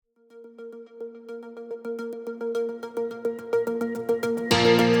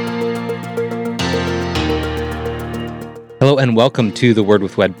Hello and welcome to the Word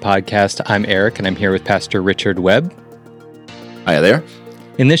with Webb podcast. I'm Eric and I'm here with Pastor Richard Webb. Hi there.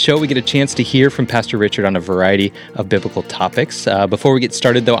 In this show, we get a chance to hear from Pastor Richard on a variety of biblical topics. Before we get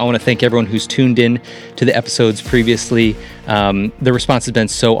started, though, I want to thank everyone who's tuned in to the episodes previously. The response has been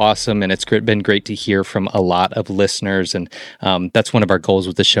so awesome, and it's been great to hear from a lot of listeners. And that's one of our goals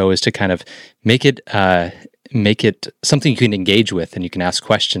with the show, is to kind of make it something you can engage with and you can ask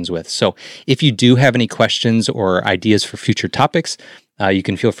questions with. So if you do have any questions or ideas for future topics, you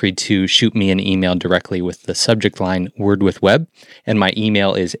can feel free to shoot me an email directly with the subject line Word with Webb. And my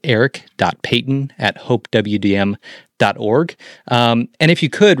email is eric.payton@hopewdm.org. And if you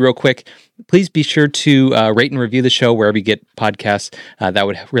could, real quick, please be sure to rate and review the show wherever you get podcasts. That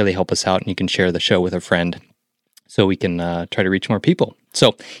would really help us out, and you can share the show with a friend so we can try to reach more people.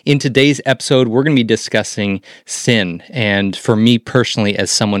 So in today's episode, we're going to be discussing sin. And for me personally,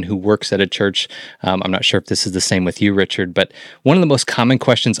 as someone who works at a church, I'm not sure if this is the same with you, Richard, but one of the most common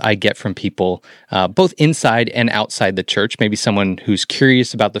questions I get from people, both inside and outside the church, maybe someone who's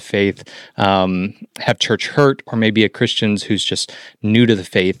curious about the faith, have church hurt, or maybe a Christian who's just new to the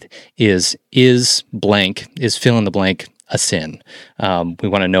faith, is blank, is fill in the blank, a sin. We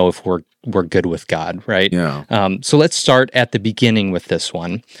want to know if we're good with God, right? Yeah. So let's start at the beginning with this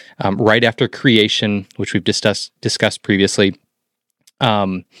one. Right after creation, which we've discussed previously,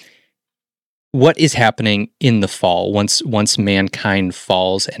 what is happening in the fall once mankind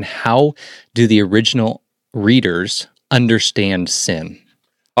falls, and how do the original readers understand sin?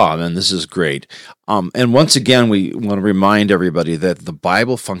 Oh, man, this is great. And once again, we want to remind everybody that the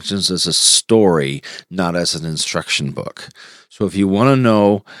Bible functions as a story, not as an instruction book. So if you want to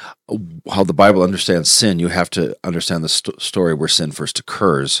know how the Bible understands sin, you have to understand the story where sin first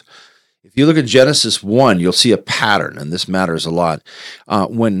occurs. If you look at Genesis 1, you'll see a pattern, and this matters a lot.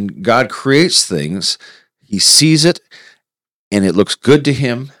 When God creates things, he sees it, and it looks good to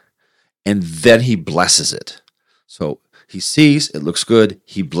him, and then he blesses it. So he sees, it looks good,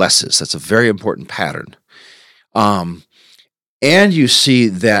 he blesses. That's a very important pattern. And you see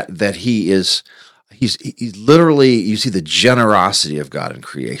that he's literally, you see the generosity of God in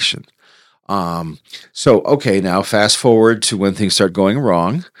creation. Okay, now fast forward to when things start going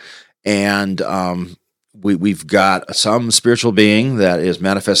wrong, and we've got some spiritual being that is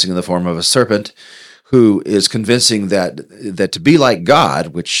manifesting in the form of a serpent, who is convincing that to be like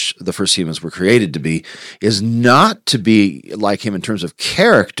God, which the first humans were created to be, is not to be like him in terms of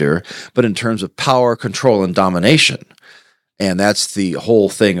character, but in terms of power, control, and domination. And that's the whole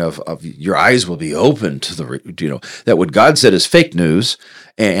thing of your eyes will be open to that what God said is fake news,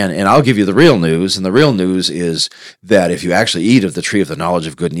 and I'll give you the real news. And the real news is that if you actually eat of the tree of the knowledge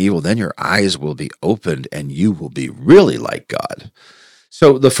of good and evil, then your eyes will be opened and you will be really like God.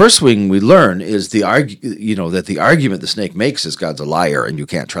 So the first thing we learn is that the argument the snake makes is God's a liar and you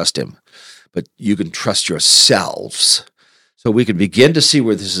can't trust him, but you can trust yourselves. So we can begin to see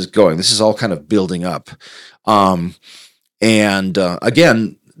where this is going. This is all kind of building up. Again,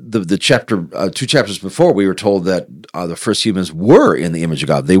 the chapter, 2 chapters before, we were told that the first humans were in the image of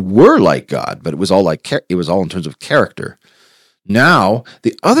God. They were like God, but it was all in terms of character. Now,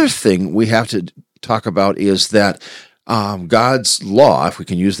 the other thing we have to talk about is that God's law, if we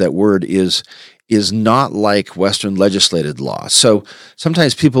can use that word, is not like Western legislated law. So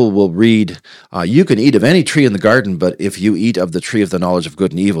sometimes people will read, you can eat of any tree in the garden, but if you eat of the tree of the knowledge of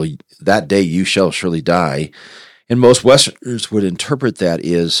good and evil, that day you shall surely die. And most Westerners would interpret that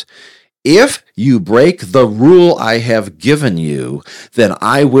is, if you break the rule I have given you, then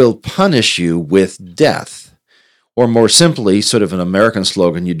I will punish you with death. Or more simply, sort of an American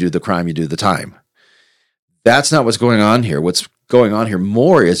slogan, you do the crime, you do the time. That's not what's going on here. What's going on here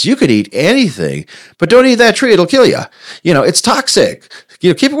more is you could eat anything, but don't eat that tree. It'll kill you. It's toxic.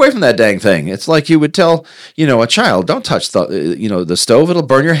 Keep away from that dang thing. It's like you would tell, a child, don't touch the stove. It'll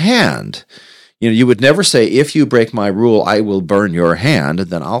burn your hand. You would never say, if you break my rule, I will burn your hand,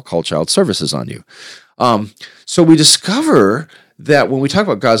 and then I'll call child services on you. So we discover that when we talk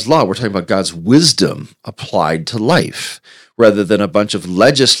about God's law, we're talking about God's wisdom applied to life, rather than a bunch of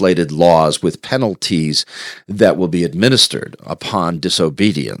legislated laws with penalties that will be administered upon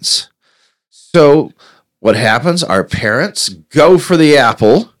disobedience. So what happens? Our parents go for the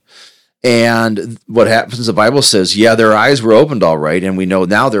apple, and what happens, the Bible says, their eyes were opened all right, and we know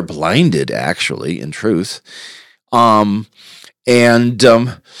now they're blinded, actually, in truth.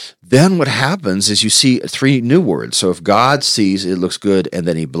 Then what happens is you see 3 new words. So if God sees it looks good and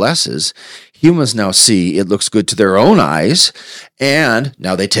then he blesses, humans now see it looks good to their own eyes, and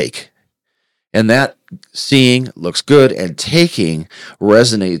now they take. And that seeing looks good and taking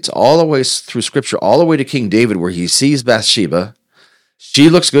resonates all the way through Scripture, all the way to King David, where he sees Bathsheba. She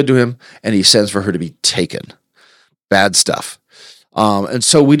looks good to him, and he sends for her to be taken. Bad stuff. And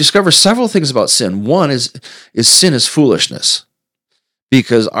so we discover several things about sin. One is sin is foolishness,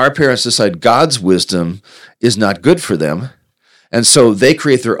 because our parents decide God's wisdom is not good for them, and so they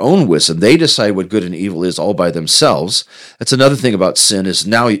create their own wisdom. They decide what good and evil is all by themselves. That's another thing about sin is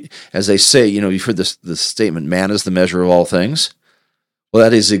now, as they say, you've heard this statement, man is the measure of all things. Well,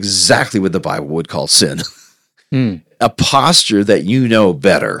 that is exactly what the Bible would call sin. A posture that you know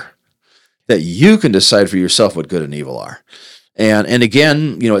better, that you can decide for yourself what good and evil are. And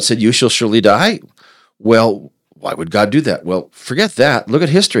again, it said, you shall surely die. Well, why would God do that? Well, forget that. Look at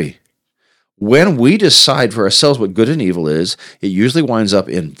history. When we decide for ourselves what good and evil is, it usually winds up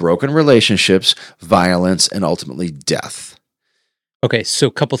in broken relationships, violence, and ultimately death. Okay, so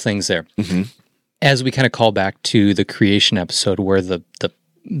a couple things there. As we kind of call back to the creation episode, where the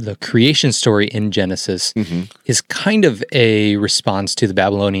creation story in Genesis is kind of a response to the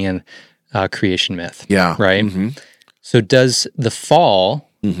Babylonian creation myth. Yeah. Right? So does the fall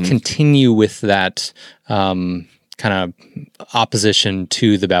continue with that kind of opposition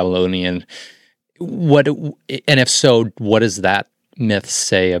to the Babylonian? And if so, what does that myth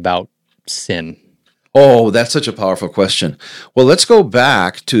say about sin? Oh, that's such a powerful question. Well, let's go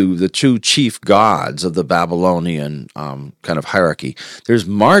back to the two chief gods of the Babylonian kind of hierarchy. There's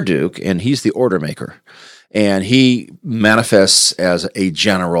Marduk, and he's the order maker. And he manifests as a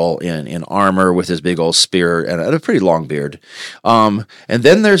general in armor with his big old spear and a pretty long beard. And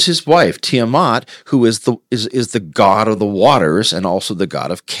then there's his wife, Tiamat, who is the god of the waters and also the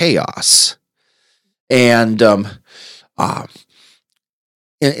god of chaos. And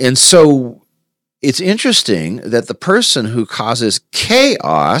so it's interesting that the person who causes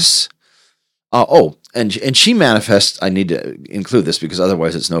chaos, and she manifests, I need to include this because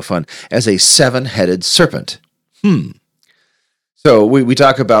otherwise it's no fun, as a seven-headed serpent. So we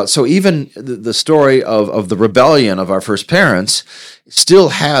talk about, so even the story of the rebellion of our first parents still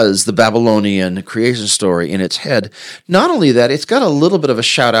has the Babylonian creation story in its head. Not only that, it's got a little bit of a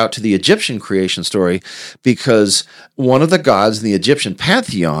shout out to the Egyptian creation story, because one of the gods in the Egyptian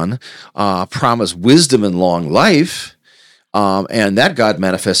pantheon promised wisdom and long life, and that god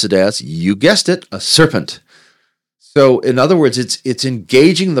manifested as, you guessed it, a serpent. So, in other words, it's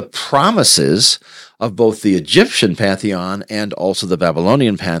engaging the promises of both the Egyptian pantheon and also the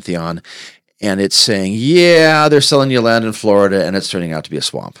Babylonian pantheon, and it's saying, yeah, they're selling you land in Florida, and it's turning out to be a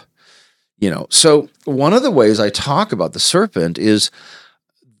swamp. So one of the ways I talk about the serpent is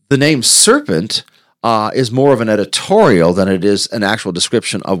the name serpent is more of an editorial than it is an actual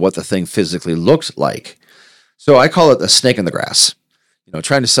description of what the thing physically looked like. So I call it a snake in the grass,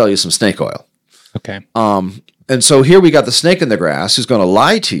 trying to sell you some snake oil. Okay. And so here we got the snake in the grass who's going to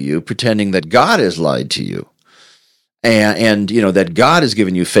lie to you, pretending that God has lied to you. And that God has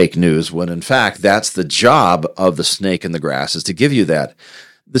given you fake news, when in fact that's the job of the snake in the grass, is to give you that.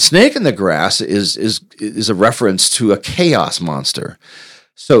 The snake in the grass is a reference to a chaos monster.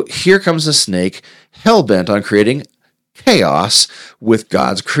 So here comes the snake, hell-bent on creating chaos with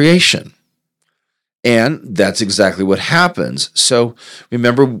God's creation. And that's exactly what happens. So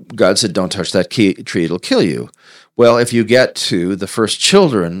remember, God said, don't touch that tree, it'll kill you. Well, if you get to the first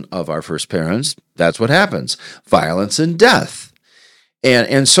children of our first parents, that's what happens. Violence and death.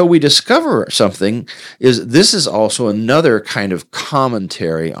 And so we discover something, this is also another kind of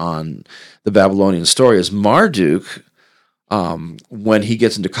commentary on the Babylonian story, is Marduk, when he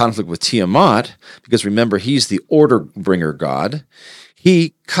gets into conflict with Tiamat, because remember, he's the order bringer god,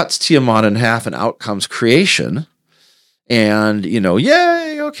 he cuts Tiamat in half, and out comes creation. And,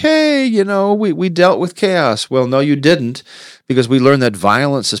 yay, okay, we dealt with chaos. Well, no, you didn't, because we learned that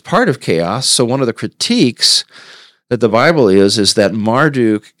violence is part of chaos. So one of the critiques that the Bible is that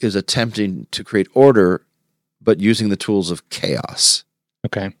Marduk is attempting to create order, but using the tools of chaos.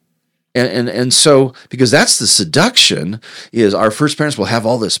 Okay. And so, because that's the seduction, is our first parents will have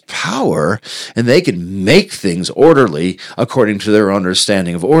all this power, and they can make things orderly according to their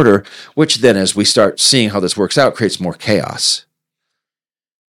understanding of order, which then, as we start seeing how this works out, creates more chaos.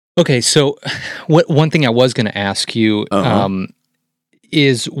 Okay, so one thing I was going to ask you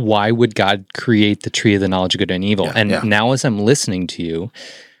is, why would God create the tree of the knowledge of good and evil? Now as I'm listening to you,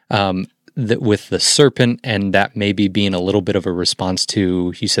 with the serpent, and that maybe being a little bit of a response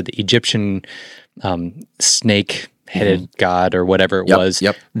to, you said, the Egyptian snake-headed god or whatever it was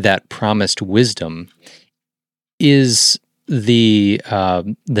that promised wisdom, is the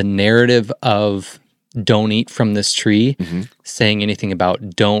narrative of don't eat from this tree saying anything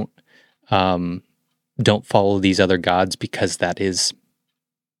about don't don't follow these other gods because that is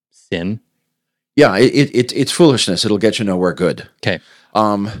sin? Yeah, it's foolishness. It'll get you nowhere good. Okay.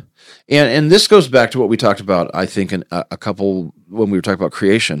 And this goes back to what we talked about, I think, in a couple when we were talking about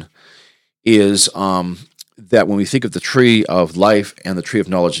creation, is that when we think of the tree of life and the tree of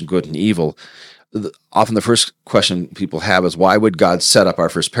knowledge and good and evil, often the first question people have is, why would God set up our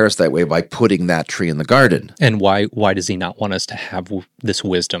first parents that way by putting that tree in the garden? And why does he not want us to have this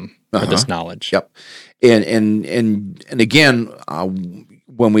wisdom or this knowledge? Yep. And again,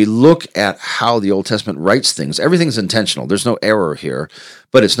 when we look at how the Old Testament writes things, everything's intentional. There's no error here,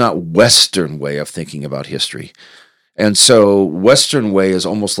 but it's not Western way of thinking about history. And so Western way is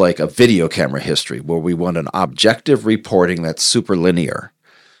almost like a video camera history, where we want an objective reporting that's super linear.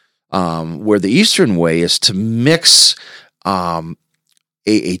 Where the Eastern way is to mix a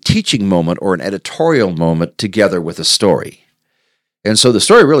teaching moment or an editorial moment together with a story. And so the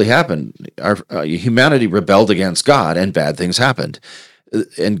story really happened. Humanity rebelled against God, and bad things happened.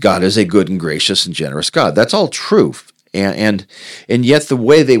 And God is a good and gracious and generous God. That's all true. And yet the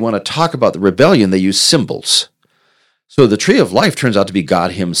way they want to talk about the rebellion, they use symbols. So the tree of life turns out to be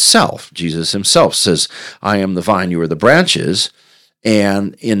God himself. Jesus himself says, I am the vine, you are the branches.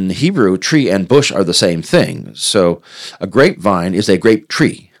 And in Hebrew, tree and bush are the same thing. So a grapevine is a grape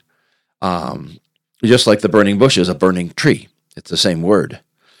tree. Just like the burning bush is a burning tree. It's the same word.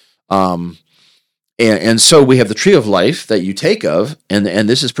 And so we have the tree of life that you take of, and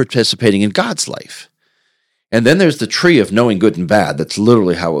this is participating in God's life. And then there's the tree of knowing good and bad. That's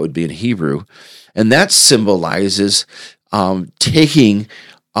literally how it would be in Hebrew. And that symbolizes taking...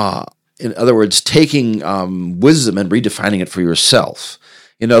 in other words, taking wisdom and redefining it for yourself.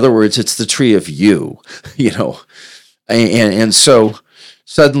 In other words, it's the tree of you, And so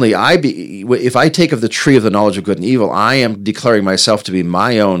suddenly, if I take of the tree of the knowledge of good and evil, I am declaring myself to be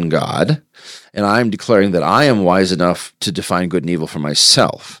my own God, and I'm declaring that I am wise enough to define good and evil for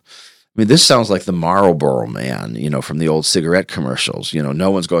myself. I mean, this sounds like the Marlboro Man, from the old cigarette commercials. No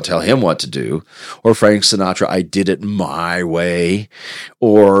one's going to tell him what to do. Or Frank Sinatra, I did it my way.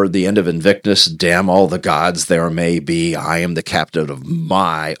 Or the end of Invictus, damn all the gods there may be. I am the captain of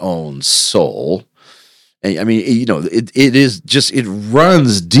my own soul. And, I mean, it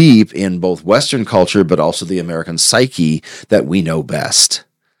runs deep in both Western culture, but also the American psyche that we know best.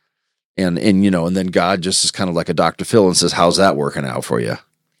 And then God just is kind of like a Dr. Phil and says, how's that working out for you?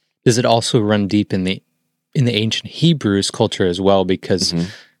 Does it also run deep in the ancient Hebrews culture as well? Because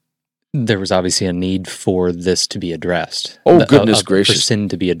there was obviously a need for this to be addressed. Goodness gracious. For sin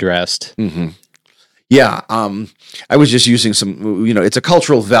to be addressed. Mm-hmm. Yeah, I was just using some, it's a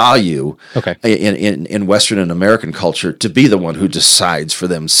cultural value in Western and American culture to be the one who decides for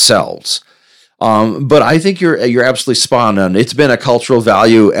themselves. But I think you're absolutely spot on. It's been a cultural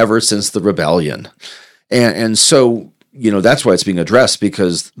value ever since the rebellion. And so... that's why it's being addressed,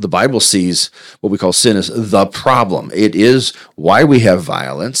 because the Bible sees what we call sin as the problem. It is why we have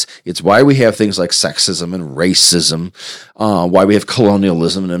violence. It's why we have things like sexism and racism, why we have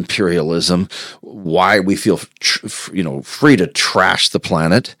colonialism and imperialism, why we feel, free to trash the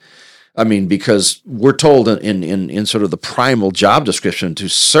planet. I mean, because we're told in sort of the primal job description to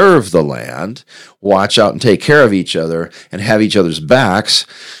serve the land, watch out and take care of each other, and have each other's backs.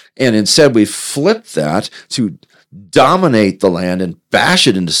 And instead we flipped that to dominate the land and bash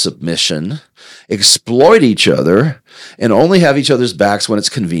it into submission, exploit each other, and only have each other's backs when it's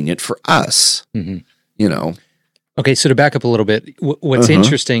convenient for us. Mm-hmm. Okay, so to back up a little bit, what's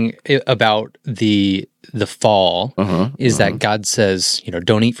interesting about the fall is that God says,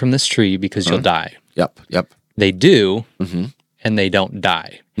 don't eat from this tree because you'll die. Yep. They do, and they don't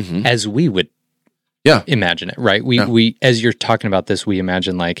die, as we would imagine it, right? We as you're talking about this, we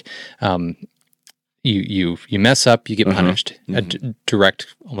imagine like... You mess up, you get punished. A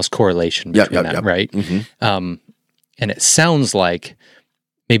direct, almost correlation between that, right? And it sounds like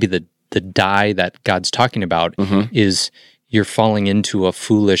maybe the die that God's talking about is you're falling into a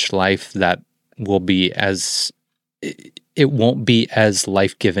foolish life that will be it won't be as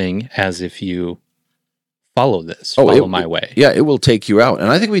life-giving as if you follow my way. Yeah, it will take you out.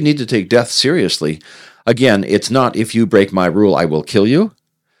 And I think we need to take death seriously. Again, it's not if you break my rule, I will kill you.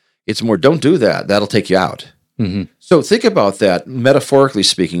 It's more, don't do that. That'll take you out. So think about that, metaphorically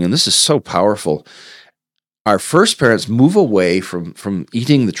speaking, and this is so powerful. Our first parents move away from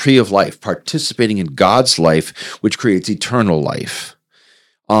eating the tree of life, participating in God's life, which creates eternal life.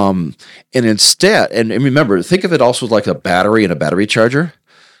 And instead, and remember, think of it also like a battery and a battery charger.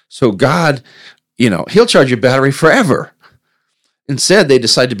 So God, He'll charge your battery forever. Instead, they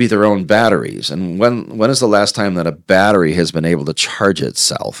decide to be their own batteries. And when is the last time that a battery has been able to charge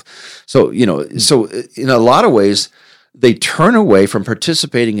itself? So, so in a lot of ways, they turn away from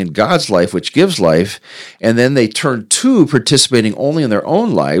participating in God's life, which gives life, and then they turn to participating only in their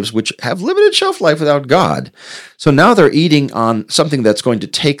own lives, which have limited shelf life without God. So now they're eating on something that's going to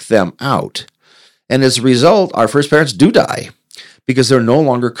take them out. And as a result, our first parents do die because they're no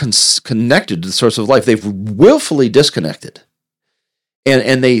longer connected to the source of life. They've willfully disconnected.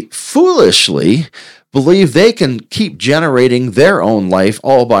 And they foolishly believe they can keep generating their own life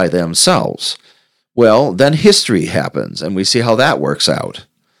all by themselves. Well, then history happens, and we see how that works out.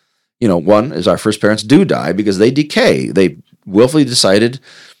 One is our first parents do die because they decay. They willfully decided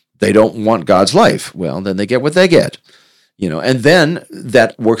they don't want God's life. Well, then they get what they get. And then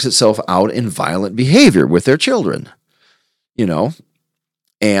that works itself out in violent behavior with their children.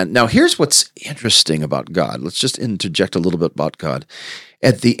 And now here's what's interesting about God. Let's just interject a little bit about God.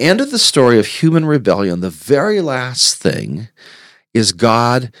 At the end of the story of human rebellion, the very last thing is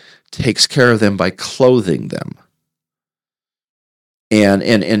God takes care of them by clothing them.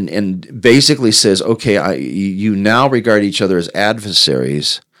 And basically says, okay, you now regard each other as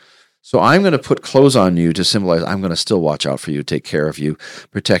adversaries, so I'm going to put clothes on you to symbolize I'm going to still watch out for you, take care of you,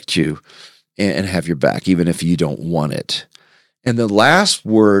 protect you, and have your back, even if you don't want it. And the last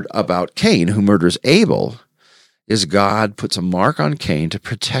word about Cain, who murders Abel, is God puts a mark on Cain to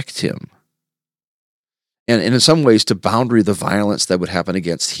protect him. And in some ways to boundary the violence that would happen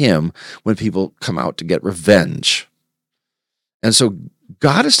against him when people come out to get revenge. And so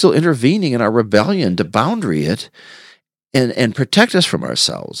God is still intervening in our rebellion to boundary it and protect us from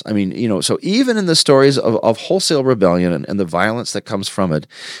ourselves. I mean, so even in the stories of wholesale rebellion and the violence that comes from it,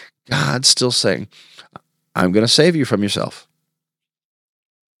 God's still saying, I'm going to save you from yourself.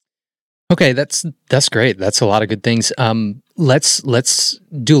 Okay, that's great. That's a lot of good things. Let's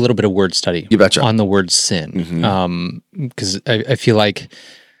do a little bit of word study. You betcha. On the word sin, because I feel like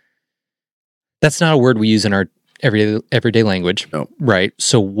that's not a word we use in our everyday language, no. Right?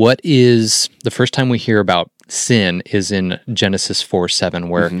 So, what is the first time we hear about sin is in Genesis 4:7,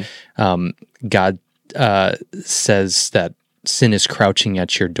 where God says that sin is crouching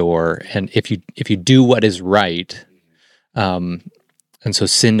at your door, and if you do what is right. And so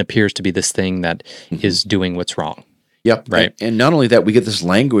sin appears to be this thing that is doing what's wrong. Yep. Right. And not only that, we get this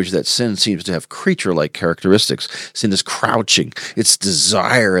language that sin seems to have creature-like characteristics. Sin is crouching. Its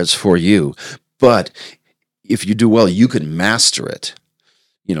desire is for you. But if you do well, you can master it.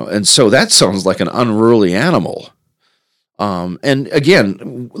 And so that sounds like an unruly animal. And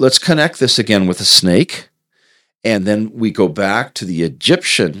again, let's connect this again with a snake. And then we go back to the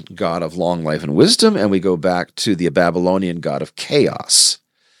Egyptian god of long life and wisdom, and we go back to the Babylonian god of chaos.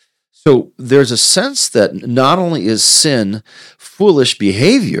 So there's a sense that not only is sin foolish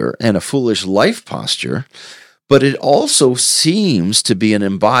behavior and a foolish life posture, but it also seems to be an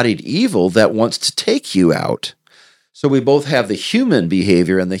embodied evil that wants to take you out. So we both have the human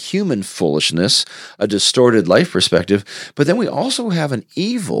behavior and the human foolishness, a distorted life perspective, but then we also have an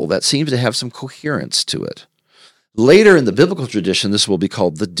evil that seems to have some coherence to it. Later in the biblical tradition, this will be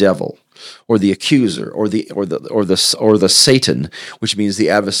called the devil, or the accuser, or the Satan, which means the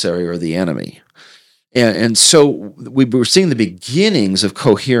adversary or the enemy. And so we were seeing the beginnings of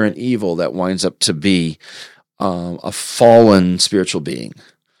coherent evil that winds up to be a fallen spiritual being.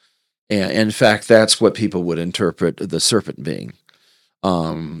 And in fact, that's what people would interpret the serpent being.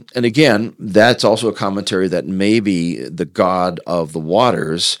 And again, that's also a commentary that maybe the god of the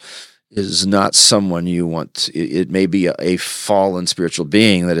waters is not someone you want. It may be a fallen spiritual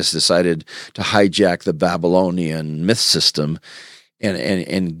being that has decided to hijack the Babylonian myth system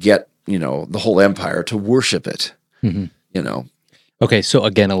and get, the whole empire to worship it, Okay, so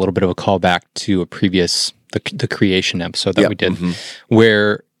again, a little bit of a callback to a previous, the creation episode that we did,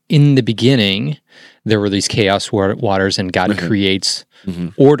 where in the beginning, there were these chaos waters and God creates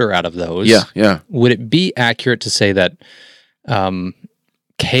order out of those. Yeah. Would it be accurate to say that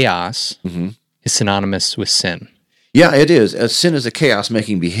chaos is synonymous with sin? Yeah, it is. Sin is a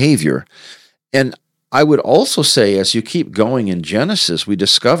chaos-making behavior. And I would also say, as you keep going in Genesis, we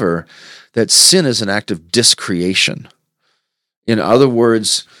discover that sin is an act of discreation. In other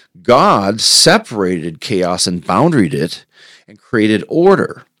words, God separated chaos and boundaried it and created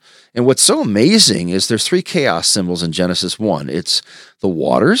order. And what's so amazing is there's 3 chaos symbols in Genesis 1. It's the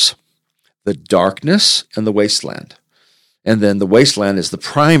waters, the darkness, and the wasteland. And then the wasteland is the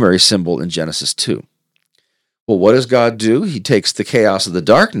primary symbol in Genesis 2. Well, what does God do? He takes the chaos of the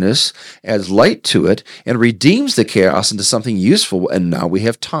darkness, adds light to it, and redeems the chaos into something useful, and now we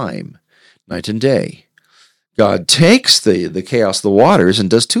have time, night and day. God takes the chaos of the waters and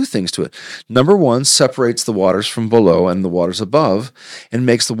does two things to it. Number one, separates the waters from below and the waters above, and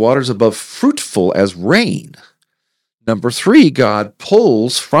makes the waters above fruitful as rain. Number three, God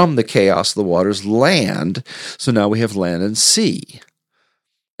pulls from the chaos of the waters land, so now we have land and sea.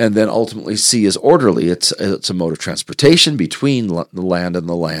 And then ultimately sea is orderly. It's a mode of transportation between the land and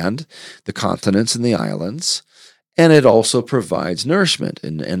the land, the continents and the islands, and it also provides nourishment,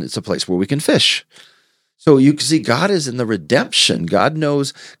 and it's a place where we can fish. So you can see God is in the redemption. God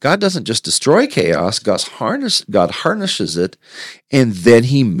knows, God doesn't just destroy chaos, God harnesses it, and then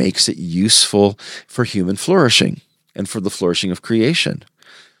he makes it useful for human flourishing and for the flourishing of creation.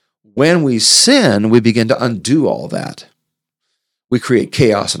 When we sin, we begin to undo all that. We create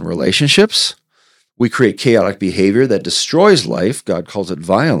chaos in relationships. We create chaotic behavior that destroys life. God calls it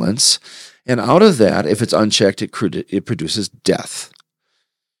violence. And out of that, if it's unchecked, it produces death.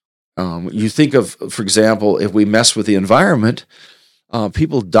 You think of, for example, if we mess with the environment,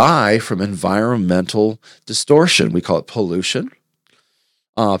 people die from environmental distortion. We call it pollution.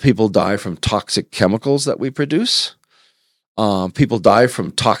 People die from toxic chemicals that we produce. People die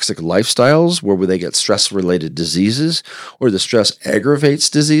from toxic lifestyles where they get stress-related diseases, or the stress aggravates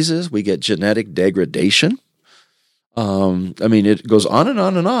diseases. We get genetic degradation. It goes on and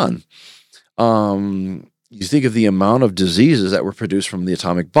on and on. You think of the amount of diseases that were produced from the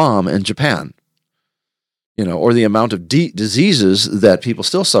atomic bomb in Japan, or the amount of diseases that people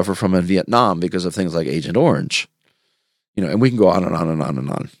still suffer from in Vietnam because of things like Agent Orange, and we can go on and on and on and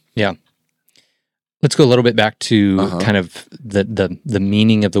on. Yeah. Let's go a little bit back to kind of the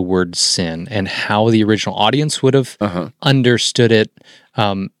meaning of the word sin and how the original audience would have understood it,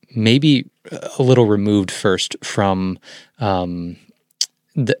 maybe a little removed first from a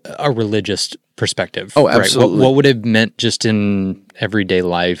religious perspective. Oh, absolutely. Right? What would have meant just in everyday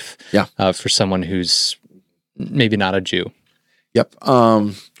life for someone who's maybe not a Jew? Yep.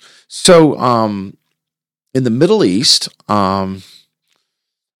 So in the Middle East,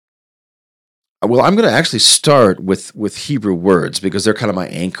 well, I'm going to actually start with Hebrew words because they're kind of my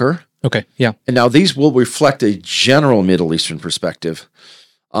anchor. Okay, yeah. And now these will reflect a general Middle Eastern perspective.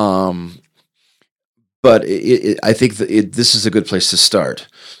 But I think this is a good place to start.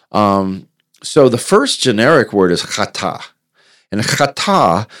 So the first generic word is chata. And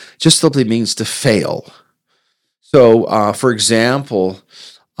chata just simply means to fail. So, for example,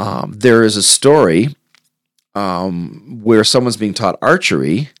 there is a story where someone's being taught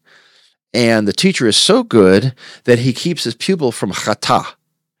archery, and the teacher is so good that he keeps his pupil from chata.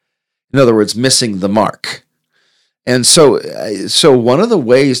 In other words, missing the mark. And so one of the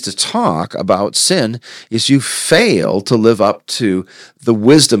ways to talk about sin is you fail to live up to the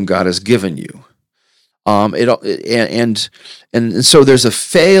wisdom God has given you. And so there's a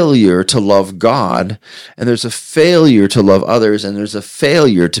failure to love God, and there's a failure to love others, and there's a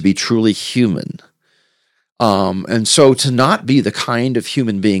failure to be truly human. And so to not be the kind of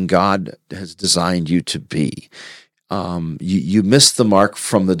human being God has designed you to be, you miss the mark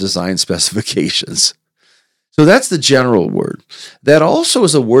from the design specifications. So that's the general word. That also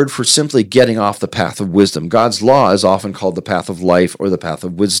is a word for simply getting off the path of wisdom. God's law is often called the path of life or the path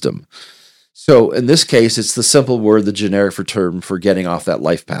of wisdom. So in this case, it's the simple word, the generic term for getting off that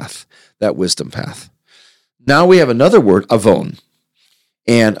life path, that wisdom path. Now we have another word, avon.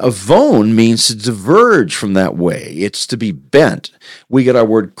 And avon means to diverge from that way. It's to be bent. We get our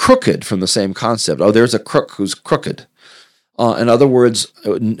word crooked from the same concept. Oh, there's a crook who's crooked. In other words,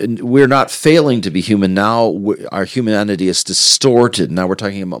 we're not failing to be human. Now our humanity is distorted. Now we're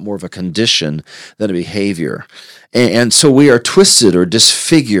talking about more of a condition than a behavior. And so we are twisted or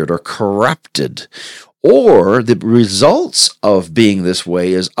disfigured or corrupted. Or the results of being this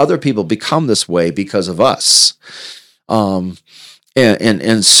way is other people become this way because of us. And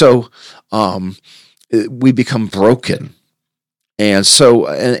so we become broken. And so,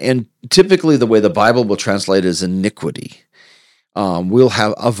 and typically the way the Bible will translate it is iniquity. We'll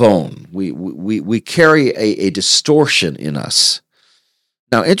have avon. We carry a distortion in us.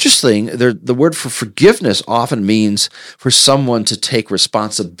 Now, interesting, the word for forgiveness often means for someone to take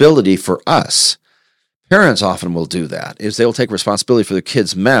responsibility for us. Parents often will do that, is they'll take responsibility for their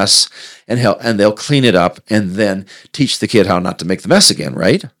kid's mess and they'll clean it up and then teach the kid how not to make the mess again,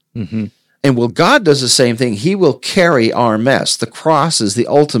 right? Mm-hmm. And well, God does the same thing. He will carry our mess. The cross is the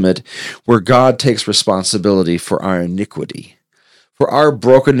ultimate where God takes responsibility for our iniquity, for our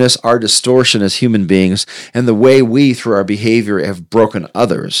brokenness, our distortion as human beings, and the way we, through our behavior, have broken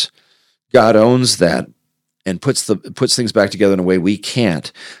others. God owns that and puts things back together in a way we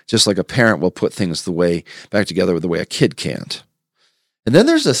can't, just like a parent will put things back together the way a kid can't. And then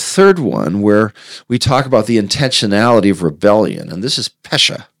there's a third one where we talk about the intentionality of rebellion, and this is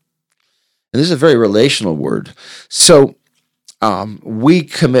pesha. And this is a very relational word. So we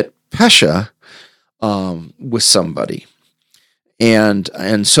commit pesha with somebody.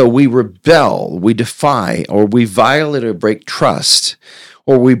 And so we rebel, we defy, or we violate or break trust,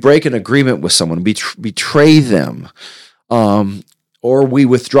 or we break an agreement with someone, betray them, or we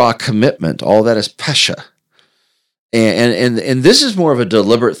withdraw commitment. All that is pesha. And this is more of a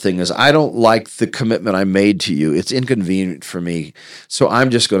deliberate thing, is I don't like the commitment I made to you. It's inconvenient for me, so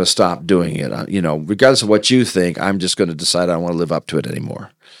I'm just going to stop doing it. Regardless of what you think, I'm just going to decide I don't want to live up to it anymore.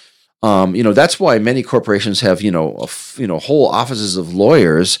 That's why many corporations have, whole offices of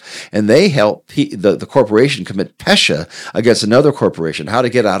lawyers, and they help the corporation commit pesha against another corporation, how to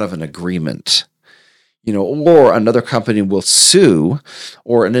get out of an agreement. Or another company will sue,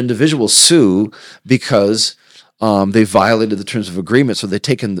 or an individual sue because they violated the terms of agreement, so they've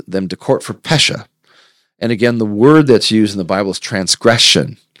taken them to court for pesha. And again, the word that's used in the Bible is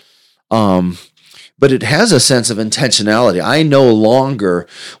transgression. But it has a sense of intentionality. I no longer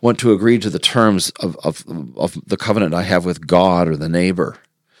want to agree to the terms of the covenant I have with God or the neighbor.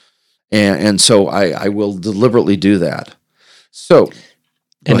 And so I will deliberately do that. So,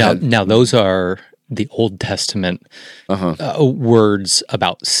 now those are the Old Testament words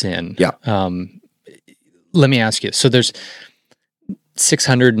about sin. Yeah. Let me ask you. So there's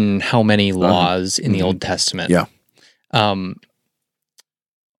 600 and how many laws in the Old Testament? Yeah.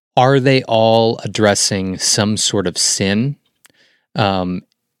 Are they all addressing some sort of sin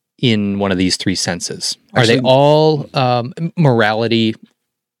in one of these three senses? Are they all morality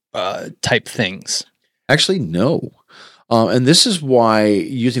type things? Actually, no. And this is why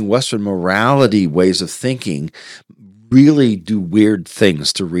using Western morality ways of thinking really do weird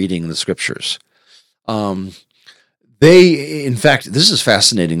things to reading the scriptures. In fact, this is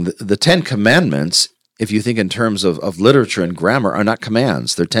fascinating. The Ten Commandments, if you think in terms of literature and grammar, are not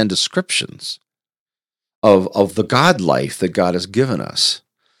commands. They're 10 descriptions of the God life that God has given us.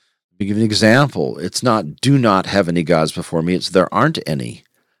 Let me give you an example. It's not, do not have any gods before me. It's, there aren't any.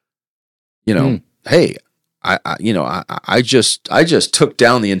 Hey, I just took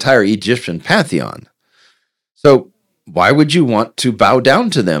down the entire Egyptian pantheon. So why would you want to bow down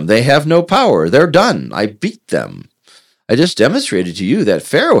to them? They have no power. They're done. I beat them. I just demonstrated to you that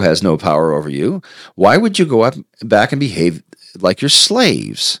Pharaoh has no power over you. Why would you go back and behave like you're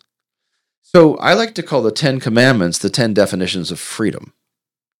slaves? So I like to call the 10 Commandments the 10 definitions of freedom,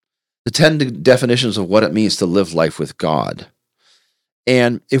 the 10 definitions of what it means to live life with God.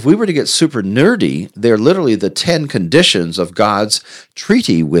 And if we were to get super nerdy, they're literally the 10 conditions of God's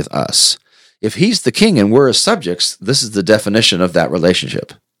treaty with us. If he's the king and we're his subjects, this is the definition of that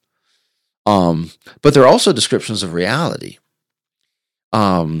relationship. But there are also descriptions of reality.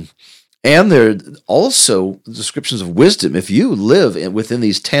 And there are also descriptions of wisdom. If you live within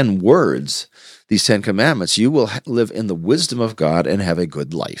these 10 words, these 10 commandments, you will live in the wisdom of God and have a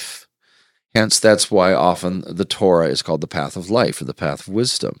good life. Hence, that's why often the Torah is called the path of life or the path of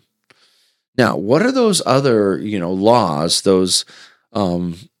wisdom. Now, what are those other, laws, those,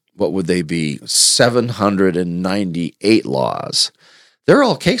 what would they be, 798 laws? They're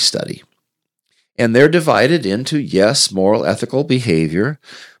all case study. And they're divided into, yes, moral, ethical behavior,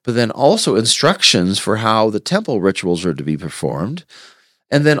 but then also instructions for how the temple rituals are to be performed.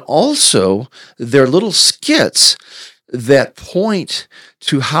 And then also, they're little skits that point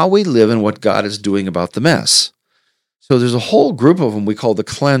to how we live and what God is doing about the mess. So there's a whole group of them we call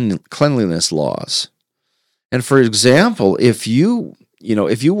the cleanliness laws. And for example, if you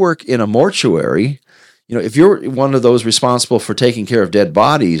work in a mortuary, if you're one of those responsible for taking care of dead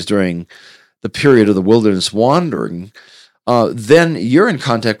bodies during the period of the wilderness wandering, then you're in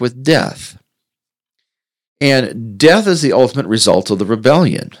contact with death. And death is the ultimate result of the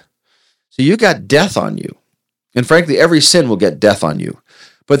rebellion. So you got death on you. And frankly, every sin will get death on you.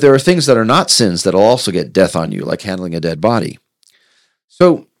 But there are things that are not sins that will also get death on you, like handling a dead body.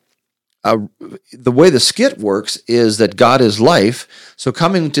 So the way the skit works is that God is life, so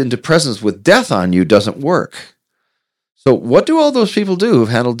coming into presence with death on you doesn't work. So what do all those people do who've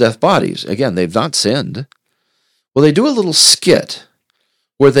handled death bodies? Again, they've not sinned. Well, they do a little skit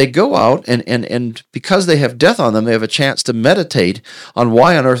where they go out and because they have death on them, they have a chance to meditate on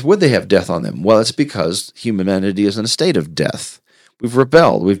why on earth would they have death on them. Well, it's because humanity is in a state of death. We've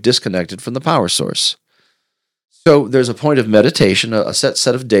rebelled. We've disconnected from the power source. So there's a point of meditation, a set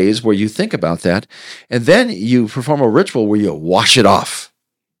of days where you think about that, and then you perform a ritual where you wash it off.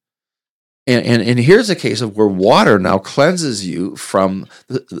 And here's a case of where water now cleanses you from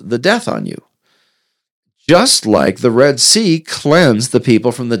the death on you. Just like the Red Sea cleansed the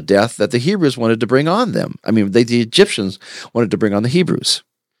people from the death that the Hebrews wanted to bring on them. I mean, the Egyptians wanted to bring on the Hebrews,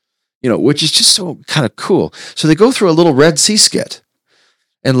 which is just so kind of cool. So they go through a little Red Sea skit,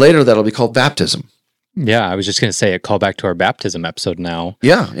 and later that'll be called baptism. Yeah, I was just going to say a call back to our baptism episode now.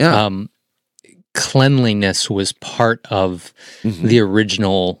 Yeah. Cleanliness was part of the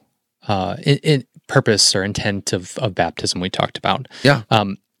original purpose or intent of baptism we talked about. Yeah.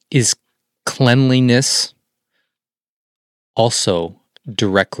 Is cleanliness also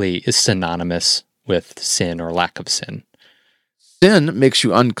is synonymous with sin or lack of sin? Sin makes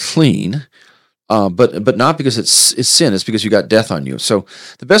you unclean, but not because it's sin. It's because you got death on you. So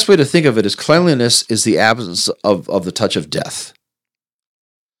the best way to think of it is cleanliness is the absence of the touch of death.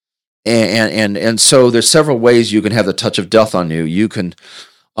 And so there's several ways you can have the touch of death on you. You can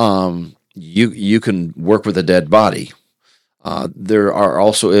you can work with a dead body. There are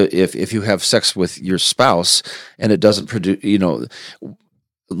also, if you have sex with your spouse and it doesn't produce,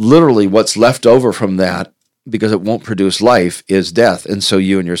 literally what's left over from that, because it won't produce life, is death. And so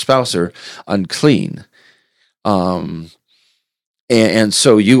you and your spouse are unclean. And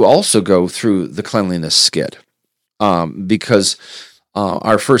so you also go through the cleanliness skid, because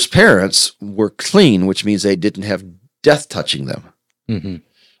our first parents were clean, which means they didn't have death touching them. Mm-hmm.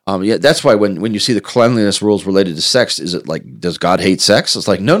 Yeah, that's why when you see the cleanliness rules related to sex, is it like, does God hate sex? It's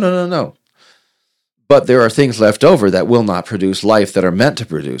like, no. But there are things left over that will not produce life that are meant to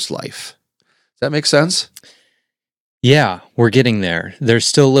produce life. Does that make sense? Yeah, we're getting there. There's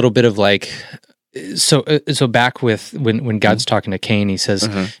still a little bit of like, so back with when God's talking to Cain, he says,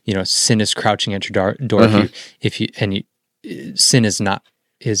 sin is crouching at your door. Sin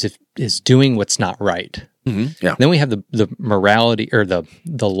is doing what's not right. Mm-hmm. Yeah. Then we have the morality or the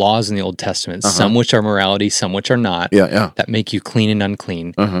laws in the Old Testament, some which are morality, some which are not. Yeah. That make you clean and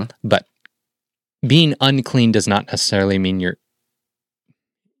unclean. But being unclean does not necessarily mean you're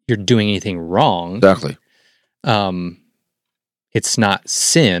doing anything wrong. Exactly. It's not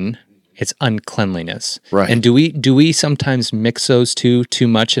sin; it's uncleanliness. Right. And do we sometimes mix those two too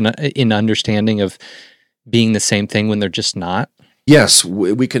much in understanding of being the same thing when they're just not? Yes,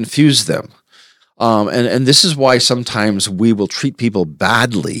 we confuse them. And this is why sometimes we will treat people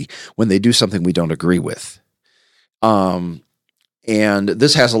badly when they do something we don't agree with. And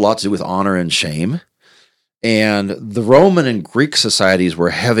this has a lot to do with honor and shame. And the Roman and Greek societies were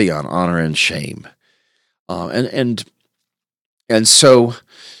heavy on honor and shame. And so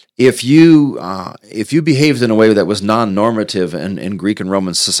if you behaved in a way that was non-normative in Greek and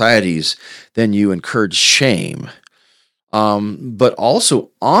Roman societies, then you incurred shame. But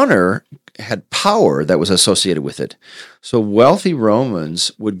also honor had power that was associated with it. So wealthy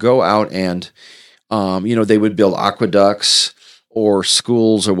Romans would go out and, they would build aqueducts or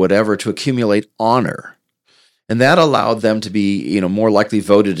schools or whatever to accumulate honor. And that allowed them to be, more likely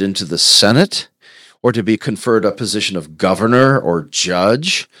voted into the Senate or to be conferred a position of governor or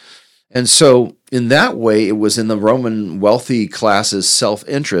judge. And so in that way, it was in the Roman wealthy class's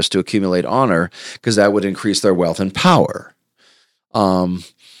self-interest to accumulate honor because that would increase their wealth and power.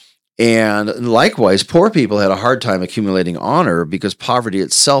 And likewise, poor people had a hard time accumulating honor because poverty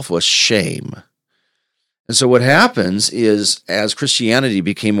itself was shame. And so what happens is, as Christianity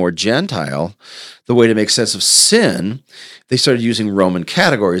became more Gentile, the way to make sense of sin, they started using Roman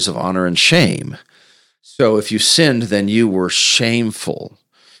categories of honor and shame. So if you sinned, then you were shameful.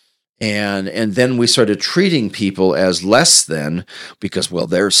 And then we started treating people as less than because,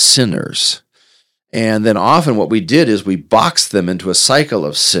 they're sinners. And then often what we did is we boxed them into a cycle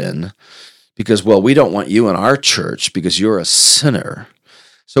of sin because, we don't want you in our church because you're a sinner.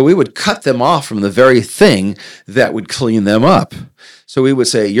 So we would cut them off from the very thing that would clean them up. So we would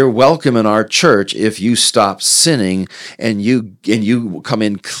say, you're welcome in our church if you stop sinning and you come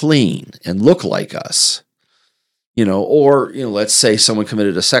in clean and look like us. Or let's say someone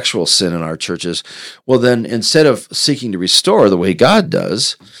committed a sexual sin in our churches. Well, then instead of seeking to restore the way God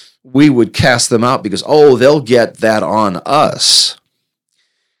does, we would cast them out because, they'll get that on us.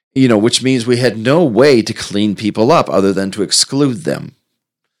 Which means we had no way to clean people up other than to exclude them.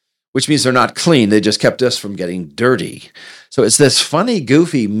 Which means they're not clean. They just kept us from getting dirty. So it's this funny,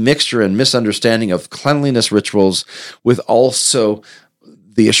 goofy mixture and misunderstanding of cleanliness rituals with also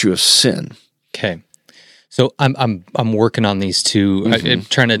the issue of sin. Okay. So I'm working on these two. I'm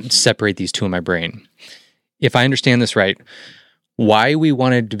trying to separate these two in my brain. If I understand this right, why we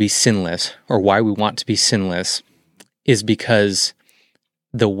wanted to be sinless, or why we want to be sinless, is because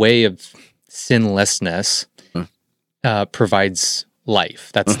the way of sinlessness provides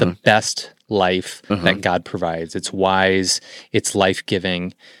life. That's the best life that God provides. It's wise. It's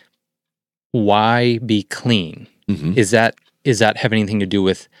life-giving. why be clean? Mhm. Is that have anything to do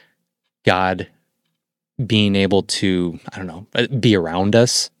with God being able to, I don't know, be around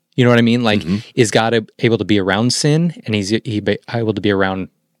us? You know what I mean? Like, is God able to be around sin, and he's able to be around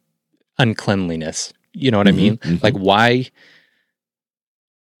uncleanliness? You know what I mean? Like,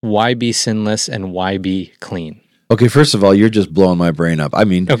 why be sinless and why be clean? Okay, first of all, you're just blowing my brain up. I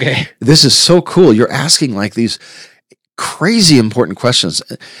mean, Okay. this is so cool. You're asking like these crazy important questions.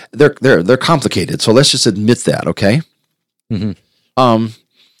 They're complicated. So let's just admit that, okay?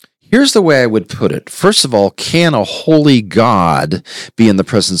 Here's the way I would put it. First of all, can a holy God be in the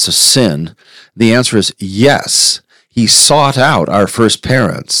presence of sin? The answer is yes. He sought out our first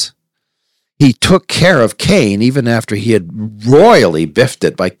parents. He took care of Cain even after he had royally biffed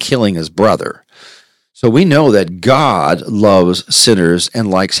it by killing his brother. So we know that God loves sinners and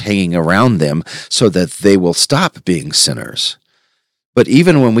likes hanging around them so that they will stop being sinners. But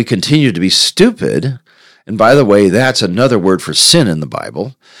even when we continue to be stupid, and by the way, that's another word for sin in the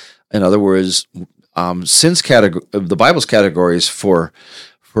Bible. In other words, the Bible's categories for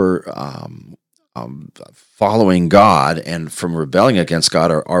following God and from rebelling against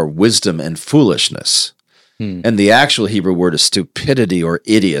God are wisdom and foolishness. And the actual Hebrew word is stupidity or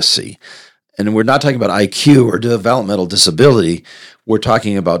idiocy. And we're not talking about IQ or developmental disability. We're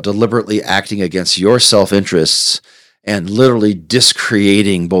talking about deliberately acting against your self-interests and literally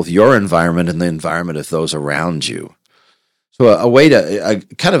discreating both your environment and the environment of those around you. So a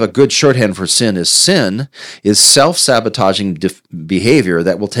kind of a good shorthand for sin is self-sabotaging behavior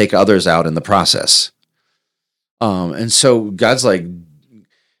that will take others out in the process. And so God's like,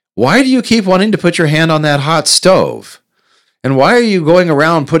 why do you keep wanting to put your hand on that hot stove? And why are you going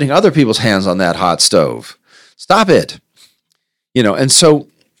around putting other people's hands on that hot stove? Stop it. And so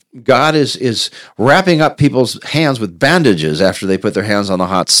God is wrapping up people's hands with bandages after they put their hands on the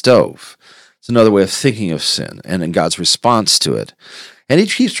hot stove. It's another way of thinking of sin and in God's response to it. And he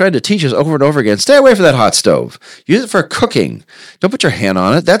keeps trying to teach us over and over again, stay away from that hot stove. Use it for cooking. Don't put your hand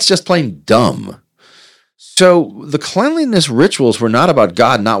on it. That's just plain dumb. So the cleanliness rituals were not about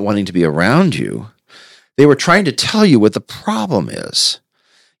God not wanting to be around you. They were trying to tell you what the problem is.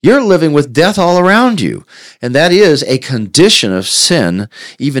 You're living with death all around you, and that is a condition of sin,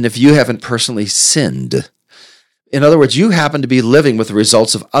 even if you haven't personally sinned. In other words, you happen to be living with the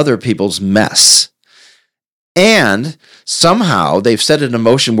results of other people's mess. And somehow they've set it in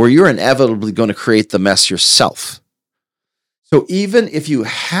motion where you're inevitably going to create the mess yourself. So even if you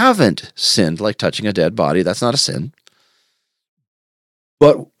haven't sinned, like touching a dead body, that's not a sin.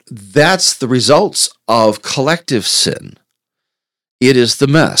 But that's the results of collective sin. It is the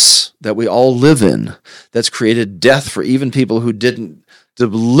mess that we all live in that's created death for even people who didn't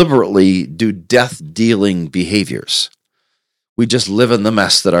deliberately do death-dealing behaviors. We just live in the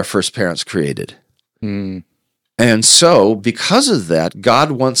mess that our first parents created. And so, because of that,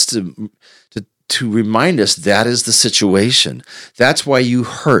 God wants to remind us that is the situation. That's why you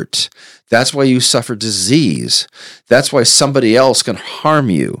hurt. That's why you suffer disease. That's why somebody else can harm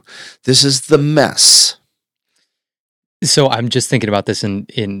you. This is the mess. So I'm just thinking about this, and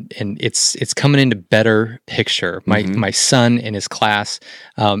it's coming into better picture. My son in his class,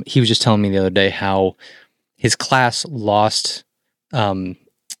 he was just telling me the other day how his class lost,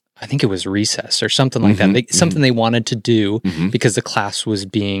 I think it was recess or something like that. Something they wanted to do because the class was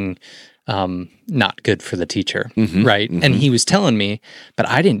being not good for the teacher, right? And he was telling me, but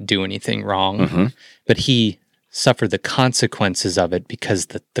I didn't do anything wrong, but he suffered the consequences of it because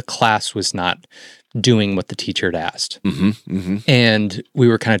the class was not doing what the teacher had asked. And we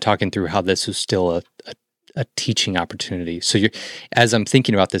were kind of talking through how this was still a teaching opportunity. So as I'm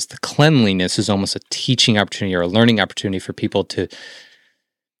thinking about this, the cleanliness is almost a teaching opportunity or a learning opportunity for people to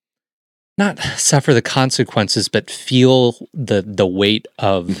not suffer the consequences, but feel the weight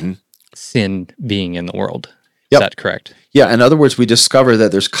of sin being in the world. Is that correct? Yeah, in other words, we discover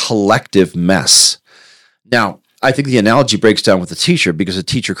that there's collective mess. Now, I think the analogy breaks down with the teacher because the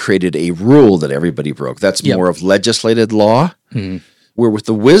teacher created a rule that everybody broke. That's more of legislated law. Where with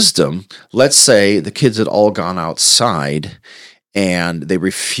the wisdom, let's say the kids had all gone outside and they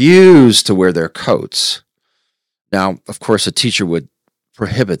refused to wear their coats. Now, of course, a teacher would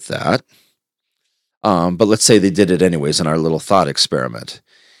prohibit that. But let's say they did it anyways in our little thought experiment.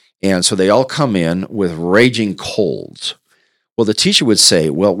 And so they all come in with raging colds. Well, the teacher would say,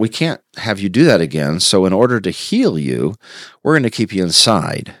 well, we can't have you do that again. So in order to heal you, we're going to keep you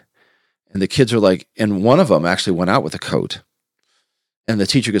inside. And the kids are like, and one of them actually went out with a coat. And the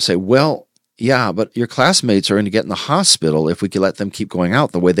teacher could say, well, yeah, but your classmates are going to get in the hospital if we can let them keep going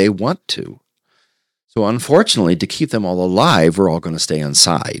out the way they want to. So unfortunately, to keep them all alive, we're all going to stay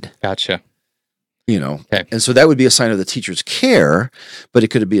inside. Gotcha. Okay. And so that would be a sign of the teacher's care, but it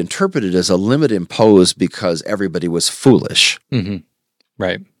could be interpreted as a limit imposed because everybody was foolish. Mm-hmm.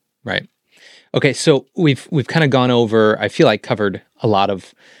 Right. Right. Okay. So we've kind of gone over, I feel like covered a lot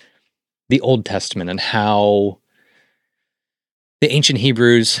of the Old Testament and how the ancient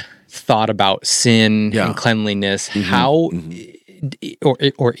Hebrews thought about sin and cleanliness. How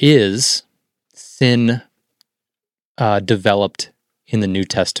or is sin developed in the New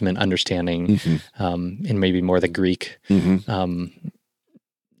Testament understanding, and maybe more the Greek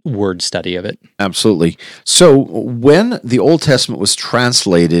word study of it? Absolutely. So when the Old Testament was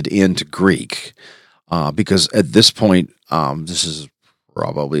translated into Greek, because at this point, this is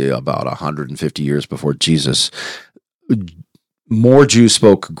probably about 150 years before Jesus, more Jews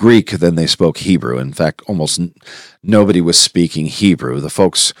spoke Greek than they spoke Hebrew. In fact, almost nobody was speaking Hebrew. The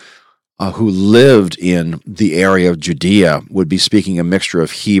folks who lived in the area of Judea would be speaking a mixture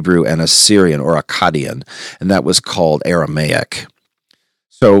of Hebrew and Assyrian or Akkadian, and that was called Aramaic.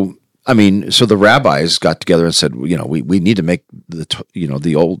 So, so the rabbis got together and said, we need to make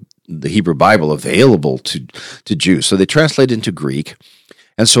the Hebrew Bible available to Jews. So they translated into Greek.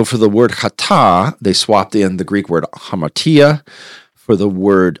 And so for the word chata, they swapped in the Greek word hamartia. For the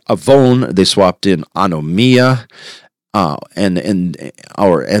word avon, they swapped in anomia. And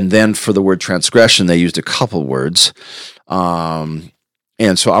then for the word transgression, they used a couple words. And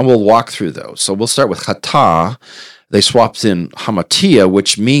so I will walk through those. So we'll start with chata. They swapped in hamartia,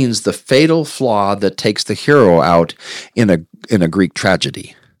 which means the fatal flaw that takes the hero out in a Greek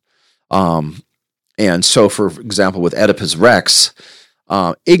tragedy. And so, for example, with Oedipus Rex,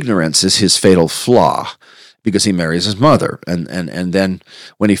 ignorance is his fatal flaw because he marries his mother. And then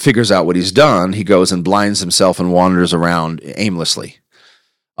when he figures out what he's done, he goes and blinds himself and wanders around aimlessly.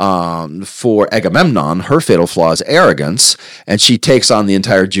 For Agamemnon, her fatal flaw is arrogance, and she takes on the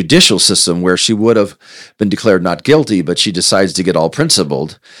entire judicial system where she would have been declared not guilty, but she decides to get all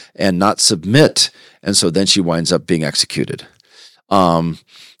principled and not submit, and so then she winds up being executed. So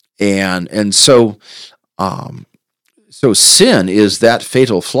sin is that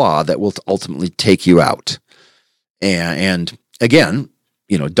fatal flaw that will ultimately take you out. And again,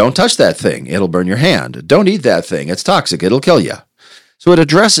 don't touch that thing. It'll burn your hand. Don't eat that thing. It's toxic. It'll kill you. So it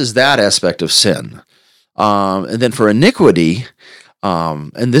addresses that aspect of sin. And then for iniquity,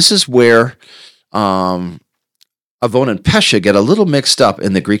 and this is where Avon and Pesha get a little mixed up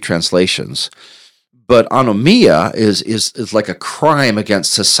in the Greek translations. But anomia is like a crime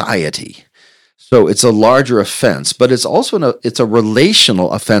against society. So it's a larger offense, but it's also it's a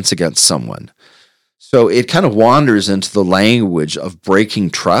relational offense against someone. So it kind of wanders into the language of breaking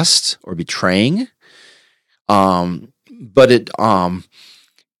trust or betraying. But it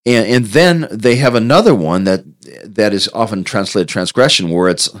and then they have another one that is often translated transgression, where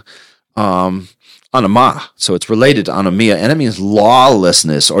it's anoma. So it's related to anomia, and it means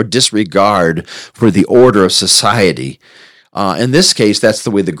lawlessness or disregard for the order of society. In this case, that's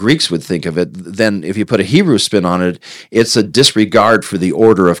the way the Greeks would think of it. Then if you put a Hebrew spin on it, it's a disregard for the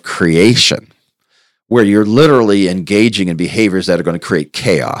order of creation, where you're literally engaging in behaviors that are going to create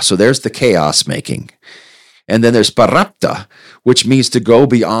chaos. So there's the chaos making. And then there's parapta, which means to go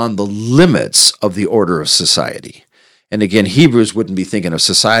beyond the limits of the order of society. And again, Hebrews wouldn't be thinking of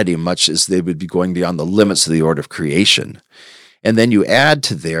society much as they would be going beyond the limits of the order of creation. And then you add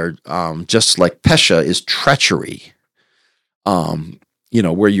to there, just like pesha is treachery,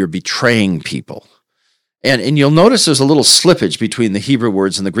 where you're betraying people. And you'll notice there's a little slippage between the Hebrew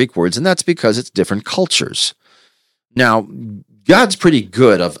words and the Greek words, and that's because it's different cultures. Now, God's pretty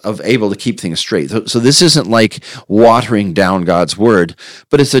good of able to keep things straight. So this isn't like watering down God's word,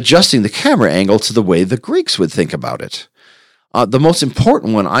 but it's adjusting the camera angle to the way the Greeks would think about it. The most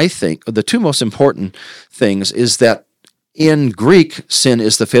important one, I think, the two most important things is that in Greek, sin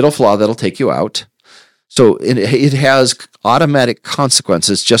is the fatal flaw that'll take you out. So it has automatic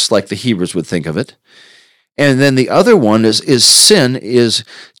consequences, just like the Hebrews would think of it. And then the other one is sin is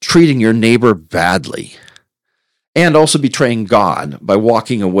treating your neighbor badly. And also betraying God by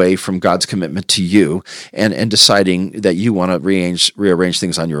walking away from God's commitment to you and deciding that you want to rearrange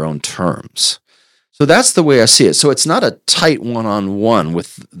things on your own terms. So that's the way I see it. So it's not a tight one-on-one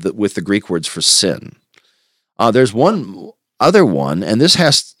with the Greek words for sin. There's one other one, and this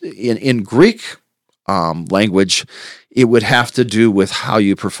has, in Greek language, it would have to do with how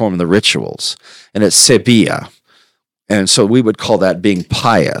you perform the rituals. And it's sebia. And so we would call that being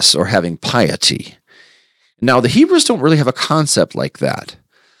pious or having piety. Now, the Hebrews don't really have a concept like that.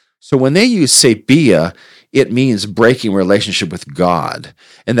 So when they use sebia, it means breaking relationship with God.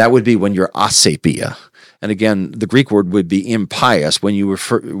 And that would be when you're asepia. And again, the Greek word would be impious when you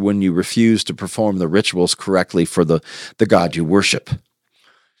refuse to perform the rituals correctly for the God you worship.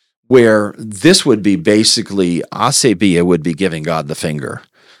 Where this would be basically, asebia would be giving God the finger.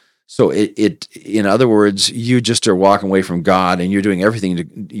 So it in other words, you just are walking away from God and you're doing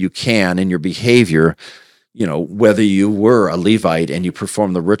everything you can in your behavior, whether you were a Levite and you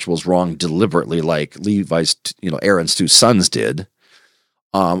performed the rituals wrong deliberately, like Levi's, Aaron's two sons did,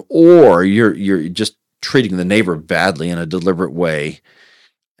 or you're just treating the neighbor badly in a deliberate way,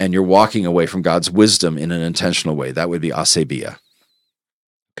 and you're walking away from God's wisdom in an intentional way. That would be asebia.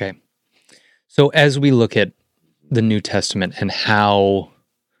 Okay. So as we look at the New Testament and how...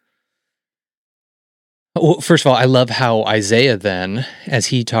 Well, first of all, I love how Isaiah then, as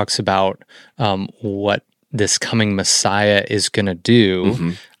he talks about what this coming Messiah is going to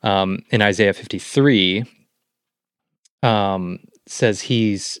do, in Isaiah 53, says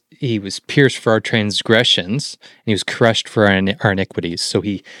he was pierced for our transgressions, and he was crushed for our iniquities. So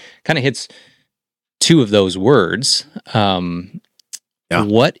he kind of hits two of those words.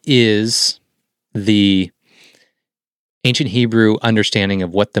 What is the ancient Hebrew understanding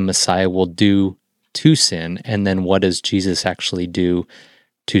of what the Messiah will do to sin, and then what does Jesus actually do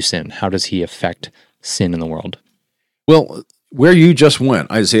to sin? How does he affect sin in the world? Well, where you just went,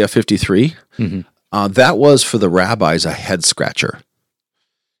 Isaiah 53, that was for the rabbis a head scratcher.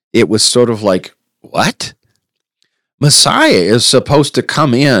 It was sort of like, what? Messiah is supposed to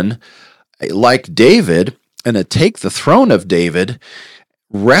come in like David and to take the throne of David,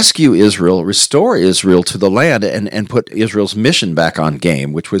 rescue Israel, restore Israel to the land, and put Israel's mission back on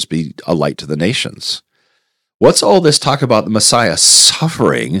game, which was be a light to the nations. What's all this talk about the Messiah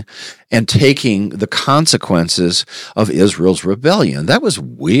suffering and taking the consequences of Israel's rebellion? That was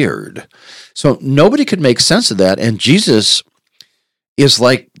weird. So nobody could make sense of that, and Jesus is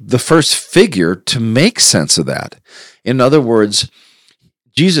like the first figure to make sense of that. In other words,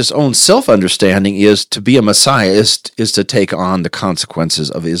 Jesus' own self-understanding is to be a Messiah is to take on the consequences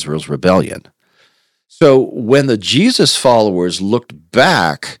of Israel's rebellion. So when the Jesus followers looked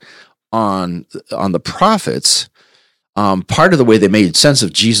back on the prophets, part of the way they made sense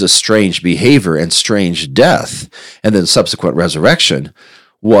of Jesus' strange behavior and strange death, and then subsequent resurrection,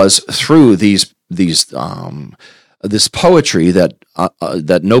 was through this poetry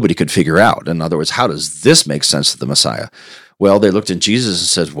that nobody could figure out. In other words, how does this make sense to the Messiah? Well, they looked at Jesus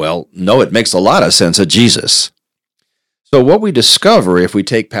and said, well, no, it makes a lot of sense at Jesus. So what we discover if we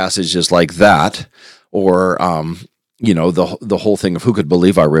take passages like that, or the whole thing of who could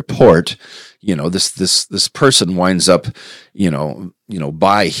believe our report, this person winds up,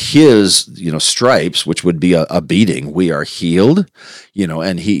 by his, stripes, which would be a beating, we are healed,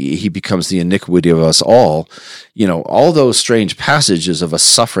 and he becomes the iniquity of us all. All those strange passages of a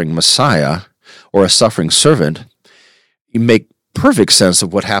suffering Messiah or a suffering servant, you make perfect sense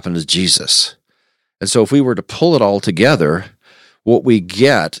of what happened to Jesus. And so if we were to pull it all together, what we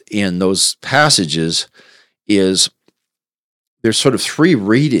get in those passages is there's sort of three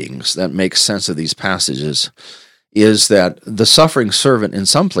readings that make sense of these passages, is that the suffering servant in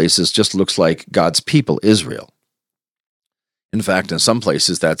some places just looks like God's people, Israel. In fact, in some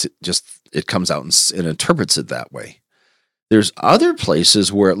places, that's just, it comes out and interprets it that way. There's other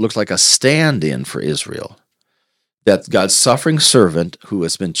places where it looks like a stand-in for Israel, that God's suffering servant, who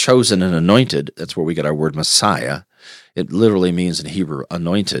has been chosen and anointed, that's where we get our word Messiah, it literally means in Hebrew,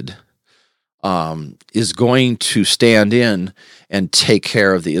 anointed, is going to stand in and take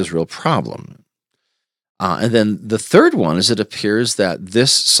care of the Israel problem. And then the third one is it appears that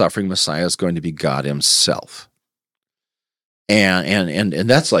this suffering Messiah is going to be God himself. And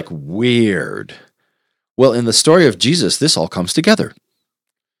that's like weird. Well, in the story of Jesus, this all comes together.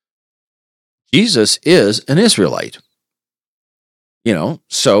 Jesus is an Israelite.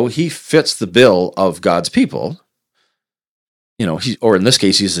 So he fits the bill of God's people. Or in this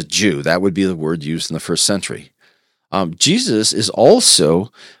case, he's a Jew. That would be the word used in the first century. Jesus is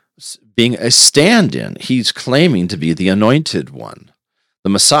also being a stand-in. He's claiming to be the anointed one, the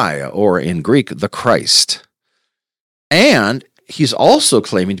Messiah, or in Greek, the Christ. And he's also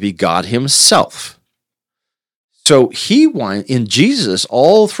claiming to be God himself. So in Jesus,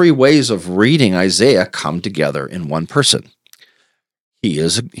 all three ways of reading Isaiah come together in one person. He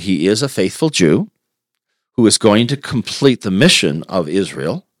is a faithful Jew who is going to complete the mission of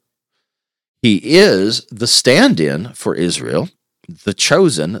Israel. He is the stand-in for Israel, the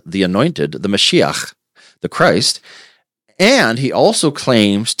chosen, the anointed, the Mashiach, the Christ, and he also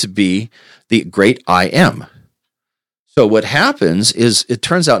claims to be the great I am. So what happens is it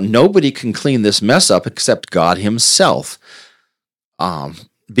turns out nobody can clean this mess up except God himself.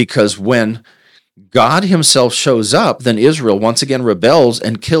 Because when God himself shows up, then Israel once again rebels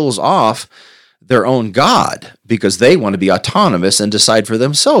and kills off their own God because they want to be autonomous and decide for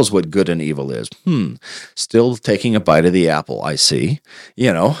themselves what good and evil is. Still taking a bite of the apple, I see.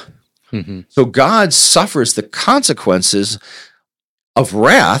 So God suffers the consequences of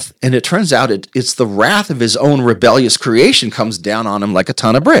wrath, and it turns out it's the wrath of his own rebellious creation comes down on him like a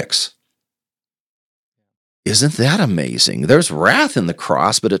ton of bricks. Isn't that amazing? There's wrath in the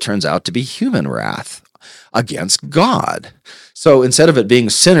cross, but it turns out to be human wrath against God. So instead of it being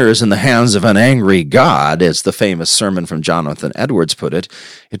sinners in the hands of an angry God, as the famous sermon from Jonathan Edwards put it,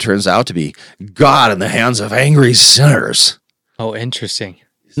 it turns out to be God in the hands of angry sinners. Oh, interesting.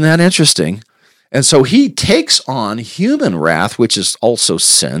 Isn't that interesting? And so he takes on human wrath, which is also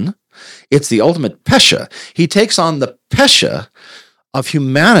sin. It's the ultimate pesha. He takes on the pesha of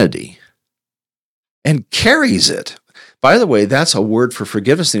humanity and carries it. By the way, that's a word for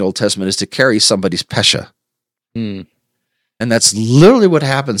forgiveness in the Old Testament, is to carry somebody's pesha. And that's literally what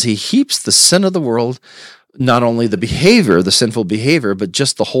happens. He heaps the sin of the world, not only the behavior, the sinful behavior, but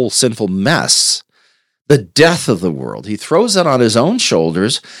just the whole sinful mess, the death of the world. He throws that on his own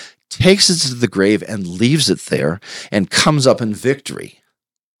shoulders, takes it to the grave and leaves it there and comes up in victory,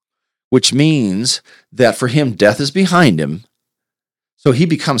 which means that for him, death is behind him. So he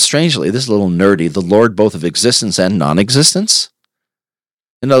becomes, strangely, this is a little nerdy, the Lord both of existence and non-existence.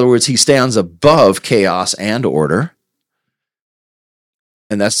 In other words, he stands above chaos and order.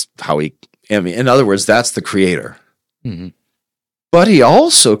 And that's how in other words, that's the creator. But he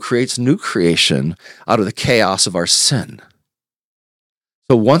also creates new creation out of the chaos of our sin.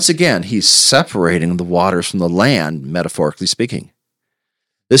 So once again, he's separating the waters from the land, metaphorically speaking.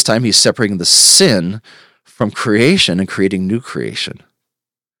 This time he's separating the sin from creation and creating new creation.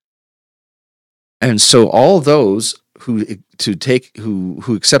 And so all those who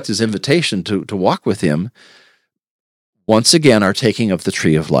accept his invitation to walk with him, once again are taking of the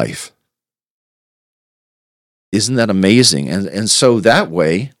tree of life. Isn't that amazing? And so that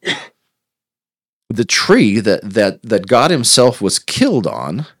way, the tree that God himself was killed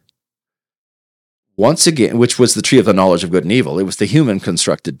on, once again, which was the tree of the knowledge of good and evil, it was the human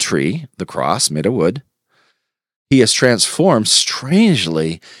constructed tree, the cross made of wood, he has transformed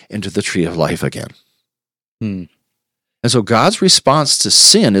strangely into the tree of life again. And so God's response to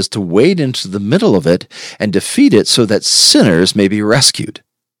sin is to wade into the middle of it and defeat it so that sinners may be rescued.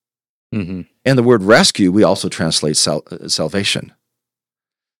 And the word rescue, we also translate salvation.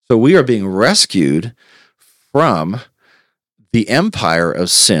 So we are being rescued from the empire of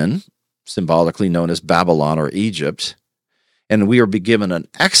sin, symbolically known as Babylon or Egypt, and we are being given an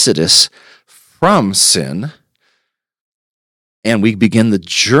exodus from sin, and we begin the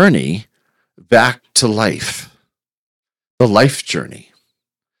journey back to life, the life journey.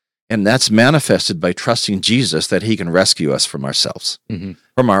 And that's manifested by trusting Jesus that he can rescue us from ourselves,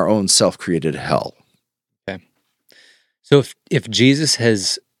 from our own self-created hell. Okay. So if Jesus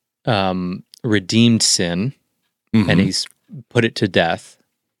has redeemed sin and he's put it to death,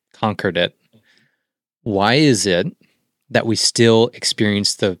 conquered it, why is it that we still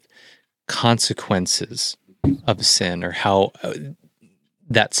experience the consequences of sin, or how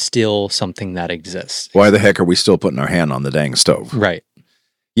that's still something that exists? Why the heck are we still putting our hand on the dang stove? Right.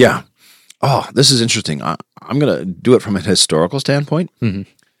 Yeah. Oh, this is interesting. I'm going to do it from a historical standpoint.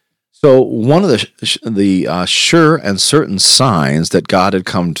 So one of the sure and certain signs that God had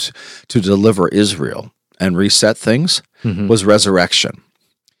come to deliver Israel and reset things was resurrection.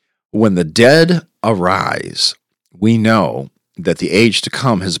 When the dead arise, we know that the age to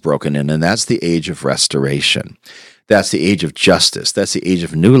come has broken in, and that's the age of restoration. That's the age of justice. That's the age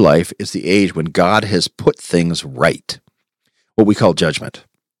of new life. It's the age when God has put things right, what we call judgment.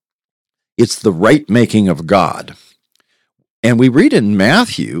 It's the right making of God. And we read in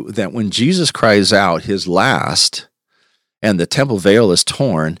Matthew that when Jesus cries out his last and the temple veil is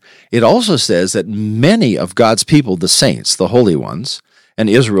torn, it also says that many of God's people, the saints, the holy ones, and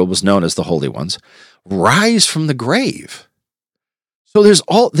Israel was known as the holy ones, rise from the grave. So there's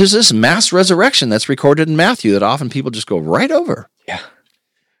this mass resurrection that's recorded in Matthew that often people just go right over. Yeah.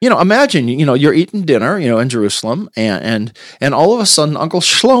 Imagine, you're eating dinner, in Jerusalem, and all of a sudden Uncle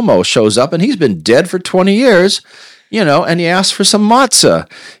Shlomo shows up, and he's been dead for 20 years, and he asks for some matzah,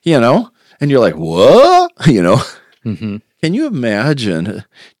 and you're like, what? Can you imagine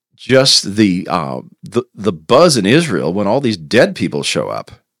just the buzz in Israel when all these dead people show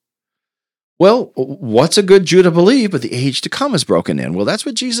up? Well, what's a good Jew to believe, but the age to come is broken in? Well, that's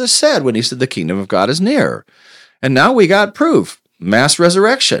what Jesus said when he said the kingdom of God is near. And now we got proof, mass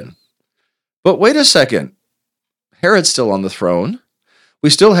resurrection. But wait a second, Herod's still on the throne. We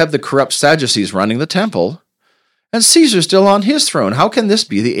still have the corrupt Sadducees running the temple, and Caesar's still on his throne. How can this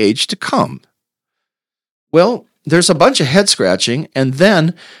be the age to come? Well, there's a bunch of head scratching, and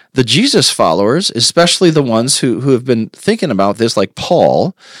then the Jesus followers, especially the ones who have been thinking about this, like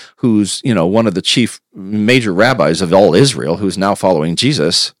Paul, who's one of the chief major rabbis of all Israel, who's now following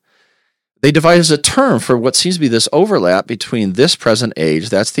Jesus, they devised a term for what seems to be this overlap between this present age,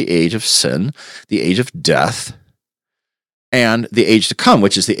 that's the age of sin, the age of death, and the age to come,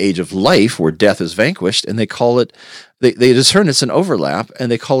 which is the age of life, where death is vanquished, and they call it, they discern it's an overlap,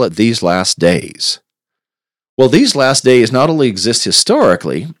 and they call it these last days. Well, these last days not only exist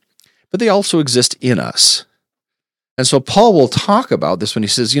historically, but they also exist in us. And so Paul will talk about this when he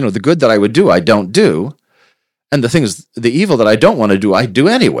says, the good that I would do, I don't do. And the thing is, the evil that I don't want to do, I do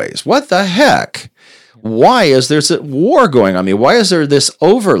anyways. What the heck? Why is there a war going on me? Why is there this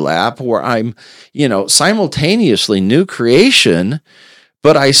overlap where I'm, simultaneously new creation,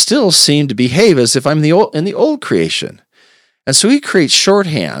 but I still seem to behave as if I'm in the old creation? And so he creates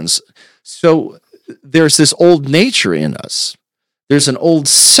shorthands. So there's this old nature in us. There's an old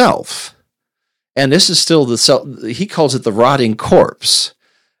self. And this is still the self. He calls it the rotting corpse.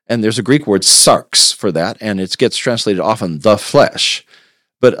 And there's a Greek word sarx for that, and it gets translated often the flesh.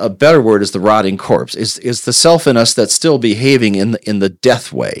 But a better word is the rotting corpse, is the self in us that's still behaving in the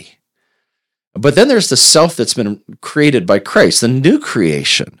death way. But then there's the self that's been created by Christ, the new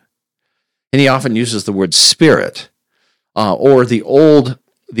creation. And he often uses the word spirit, or the old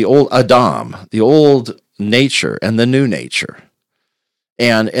Adam, the old nature and the new nature.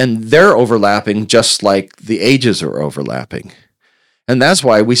 And they're overlapping just like the ages are overlapping. And that's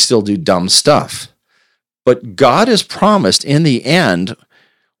why we still do dumb stuff. But God has promised in the end,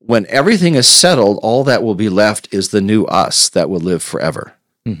 when everything is settled, all that will be left is the new us that will live forever.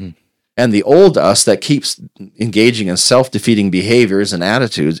 Mm-hmm. And the old us that keeps engaging in self-defeating behaviors and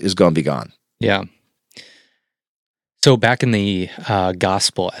attitudes is going to be gone. Yeah. So back in the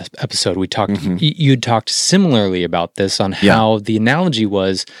gospel episode, we talked. Mm-hmm. You'd talked similarly about this on how the analogy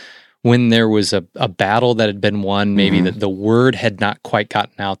was when there was a battle that had been won, maybe that the word had not quite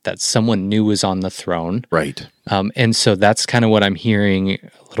gotten out that someone new was on the throne. Right. And so that's kind of what I'm hearing.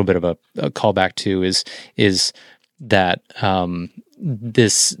 A little bit of a callback to is that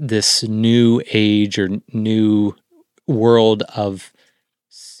this new age or new world of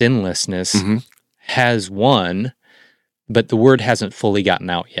sinlessness has won. But the word hasn't fully gotten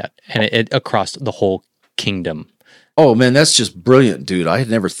out yet, and it across the whole kingdom. Oh, man, that's just brilliant, dude. I had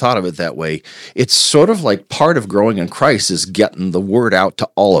never thought of it that way. It's sort of like part of growing in Christ is getting the word out to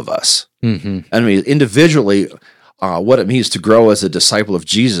all of us. Mm-hmm. I mean, individually, what it means to grow as a disciple of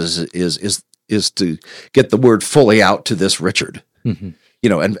Jesus is to get the word fully out to this Richard. Mm-hmm.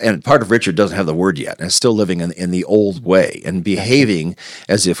 And part of Richard doesn't have the word yet, and is still living in the old way and behaving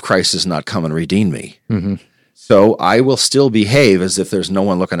as if Christ has not come and redeemed me. Mm-hmm. So I will still behave as if there's no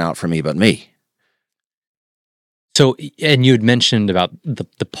one looking out for me but me. So, and you had mentioned about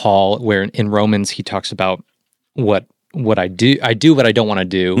the Paul, where in Romans he talks about what I do what I don't want to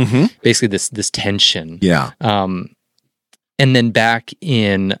do. Mm-hmm. Basically, this tension. Yeah. And then back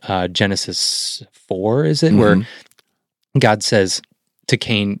in Genesis 4, is it where God says to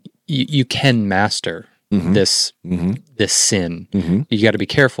Cain, "You can master." This sin. Mm-hmm. You got to be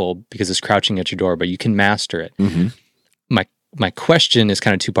careful because it's crouching at your door, but you can master it. Mm-hmm. My question is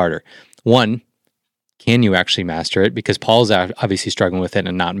kind of two-parter. One, can you actually master it? Because Paul's obviously struggling with it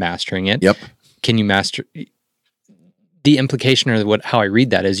and not mastering it. Yep. Can you master? The implication or how I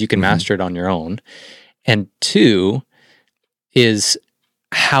read that is you can master it on your own. And two is,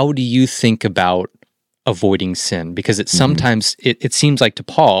 how do you think about avoiding sin? Because it sometimes it seems like to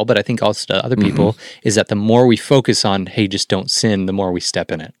Paul, but I think also to other people, is that the more we focus on, hey, just don't sin, the more we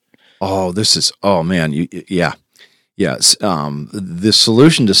step in it. Yes. The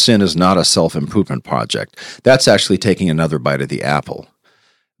solution to sin is not a self-improvement project. That's actually taking another bite of the apple,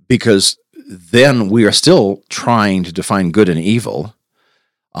 because then we are still trying to define good and evil,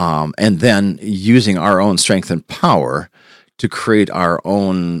 and then using our own strength and power to create our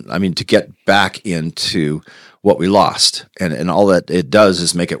own, to get back into what we lost. And all that it does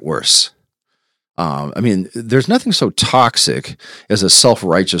is make it worse. There's nothing so toxic as a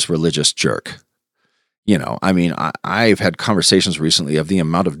self-righteous religious jerk. I've had conversations recently of the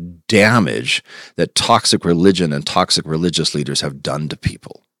amount of damage that toxic religion and toxic religious leaders have done to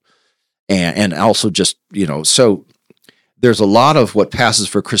people. And also just, so there's a lot of what passes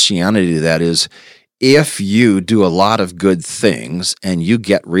for Christianity that is, if you do a lot of good things and you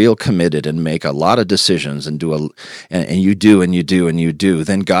get real committed and make a lot of decisions and you do,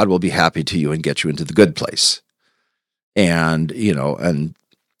 then God will be happy to you and get you into the good place. And,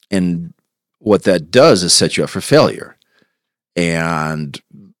 and what that does is set you up for failure. And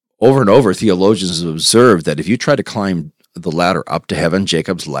over, theologians have observed that if you try to climb the ladder up to heaven,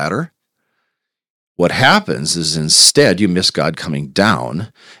 Jacob's ladder, what happens is instead you miss God coming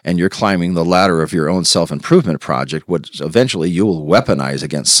down, and you're climbing the ladder of your own self-improvement project, which eventually you will weaponize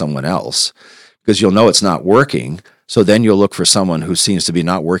against someone else because you'll know it's not working. So then you'll look for someone who seems to be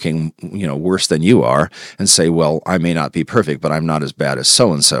not working, worse than you are, and say, well, I may not be perfect, but I'm not as bad as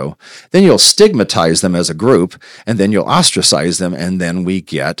so-and-so. Then you'll stigmatize them as a group, and then you'll ostracize them, and then we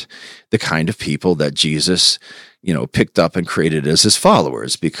get the kind of people that Jesus picked up and created as his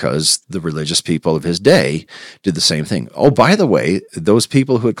followers, because the religious people of his day did the same thing. Oh, by the way, those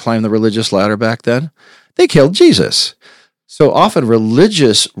people who had climbed the religious ladder back then, they killed Jesus. So often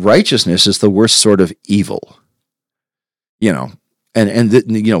religious righteousness is the worst sort of evil. More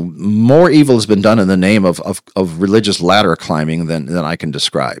evil has been done in the name of religious ladder climbing than I can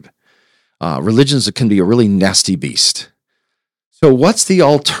describe. Religions can be a really nasty beast. So what's the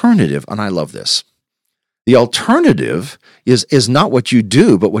alternative? And I love this. The alternative is not what you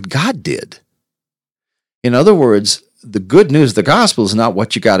do, but what God did. In other words, the good news of the gospel is not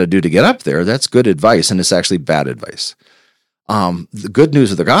what you got to do to get up there. That's good advice, and it's actually bad advice. The good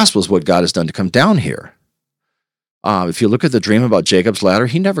news of the gospel is what God has done to come down here. If you look at the dream about Jacob's ladder,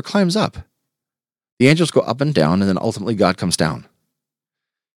 he never climbs up. The angels go up and down, and then ultimately God comes down.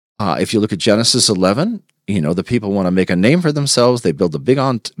 If you look at Genesis 11, the people want to make a name for themselves. They build a big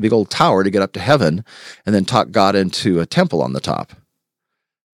old tower to get up to heaven and then talk God into a temple on the top.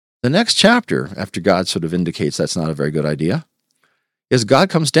 The next chapter, after God sort of indicates that's not a very good idea, is God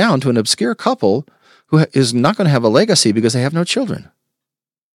comes down to an obscure couple who is not going to have a legacy because they have no children.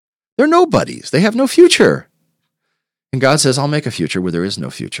 They're nobodies. They have no future. And God says, I'll make a future where there is no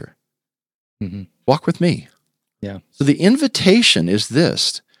future. Mm-hmm. Walk with me. Yeah. So the invitation is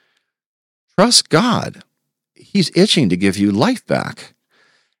this. Trust God. He's itching to give you life back.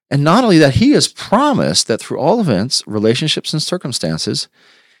 And not only that, he has promised that through all events, relationships, and circumstances,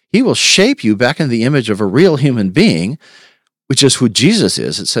 he will shape you back in the image of a real human being, which is who Jesus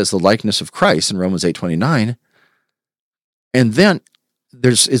is. It says the likeness of Christ in Romans 8:29. And then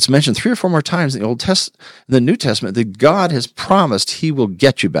it's mentioned 3 or 4 more times in the New Testament that God has promised he will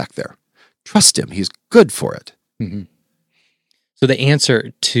get you back there. Trust him. He's good for it. Mm-hmm. So the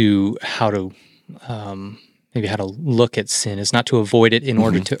answer to how to maybe how to look at sin is not to avoid it in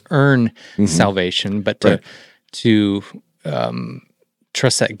order to earn salvation, but to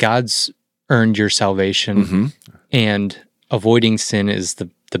trust that God's earned your salvation, and avoiding sin is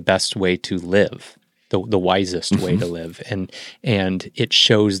the best way to live, the wisest way to live, and it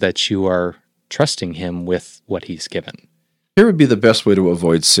shows that you are trusting him with what he's given. Here would be the best way to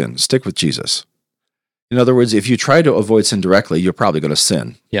avoid sin. Stick with Jesus. In other words, if you try to avoid sin directly, you're probably going to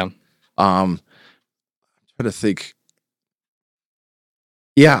sin. Yeah. I'm trying to think.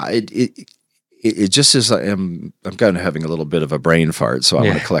 Yeah, it just is. I'm kind of having a little bit of a brain fart, so I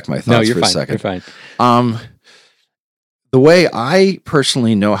want to collect my thoughts for a second. You're fine. The way I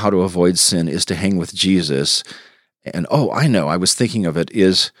personally know how to avoid sin is to hang with Jesus. And I know, I was thinking of it,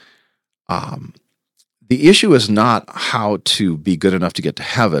 is the issue is not how to be good enough to get to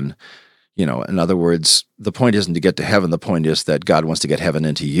heaven. In other words, the point isn't to get to heaven. The point is that God wants to get heaven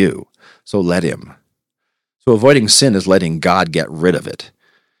into you. So let him. So avoiding sin is letting God get rid of it.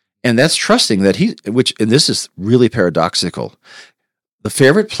 And that's trusting that and this is really paradoxical. The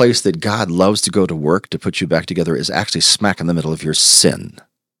favorite place that God loves to go to work to put you back together is actually smack in the middle of your sin.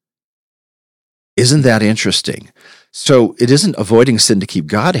 Isn't that interesting? So it isn't avoiding sin to keep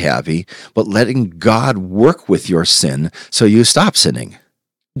God happy, but letting God work with your sin so you stop sinning.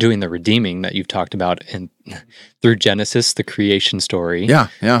 Doing the redeeming that you've talked about through Genesis, the creation story. Yeah.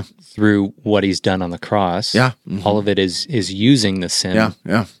 Through what he's done on the cross. Yeah. All of it is using the sin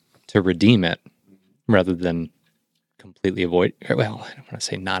to redeem it rather than completely avoid. Well, I don't want to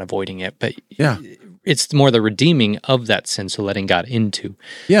say not avoiding it, but it's more the redeeming of that sin, so letting God into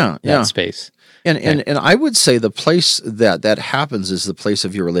that space. And I would say the place that happens is the place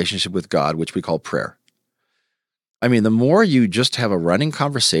of your relationship with God, which we call prayer. I mean, the more you just have a running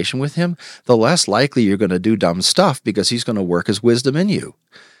conversation with him, the less likely you're going to do dumb stuff because he's going to work his wisdom in you.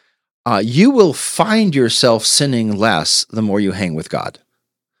 You will find yourself sinning less the more you hang with God.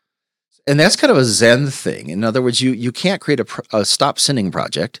 And that's kind of a Zen thing. In other words, you can't create a stop sinning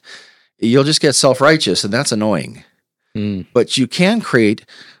project. You'll just get self-righteous, and that's annoying. But you can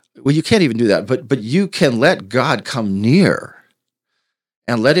you can't even do that, but you can let God come near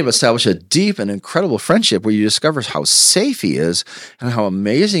and let him establish a deep and incredible friendship where you discover how safe he is and how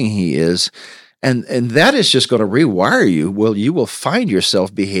amazing he is And that is just going to rewire you. Well, you will find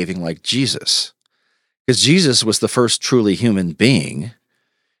yourself behaving like Jesus. Because Jesus was the first truly human being,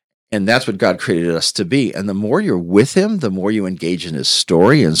 and that's what God created us to be. And the more you're with him, the more you engage in his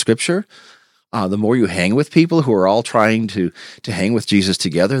story in Scripture, the more you hang with people who are all trying to hang with Jesus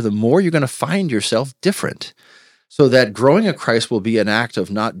together, the more you're going to find yourself different. So that growing in Christ will be an act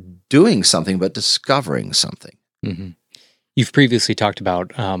of not doing something, but discovering something. Mm-hmm. You've previously talked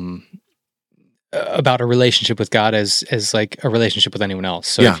about a relationship with God as like a relationship with anyone else.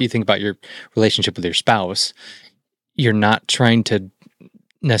 So if you think about your relationship with your spouse, you're not trying to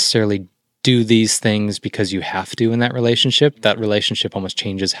necessarily do these things because you have to in that relationship. That relationship almost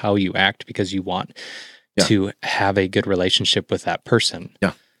changes how you act because you want to have a good relationship with that person.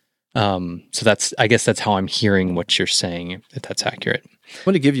 Yeah. So I guess that's how I'm hearing what you're saying, if that's accurate. I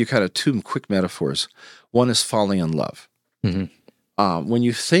want to give you kind of two quick metaphors. One is falling in love. Mm-hmm. When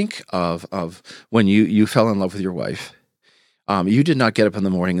you think of when you fell in love with your wife, you did not get up in the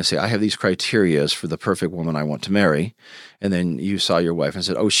morning and say, I have these criterias for the perfect woman I want to marry. And then you saw your wife and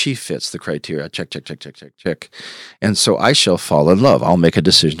said, oh, she fits the criteria. Check, check, check, check, check, check. And so I shall fall in love. I'll make a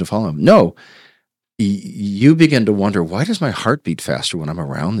decision to fall in love. No, you begin to wonder, why does my heart beat faster when I'm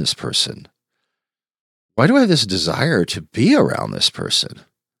around this person? Why do I have this desire to be around this person?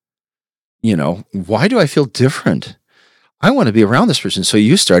 Why do I feel different? I want to be around this person. So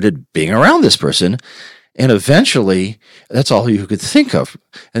you started being around this person, and eventually that's all you could think of.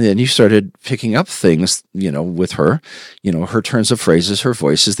 And then you started picking up things, with her, her turns of phrases, her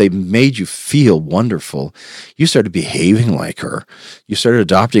voices, they made you feel wonderful. You started behaving like her. You started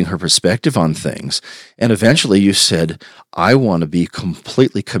adopting her perspective on things. And eventually you said, I want to be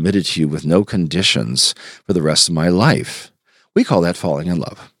completely committed to you with no conditions for the rest of my life. We call that falling in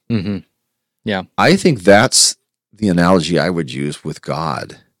love. Mm-hmm. Yeah. I think that's the analogy I would use with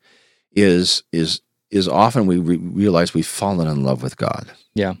God is often we realize we've fallen in love with God.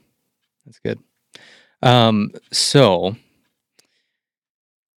 Yeah, that's good. So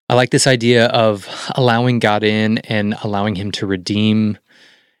I like this idea of allowing God in and allowing him to redeem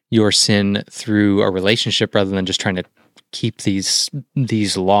your sin through a relationship rather than just trying to keep these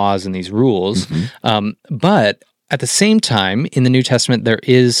laws and these rules. Mm-hmm. But at the same time, in the New Testament, there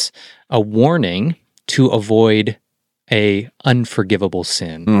is a warning to avoid a unforgivable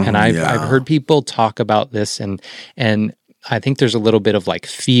sin. And I've heard people talk about this, and I think there's a little bit of like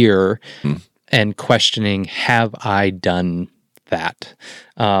fear and questioning, have I done that?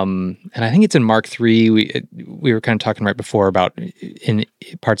 And I think it's in Mark 3. We were kind of talking right before about in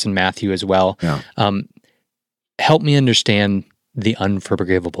parts in Matthew as well. Yeah. Help me understand the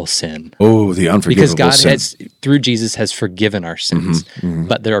unforgivable sin. Oh, the unforgivable sin. Because God has, through Jesus, has forgiven our sins. Mm-hmm, mm-hmm.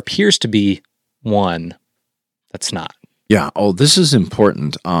 But there appears to be one that's not. Yeah. Oh, this is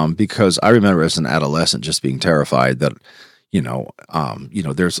important because I remember as an adolescent just being terrified that,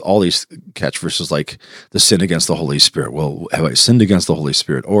 there's all these catch verses like the sin against the Holy Spirit. Well, have I sinned against the Holy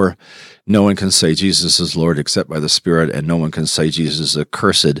Spirit? Or no one can say Jesus is Lord except by the Spirit, and no one can say Jesus is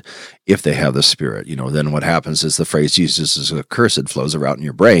accursed if they have the Spirit. Then what happens is the phrase Jesus is accursed flows around in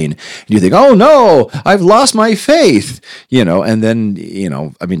your brain, and you think, oh no, I've lost my faith, and then,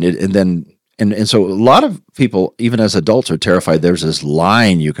 And so a lot of people, even as adults, are terrified there's this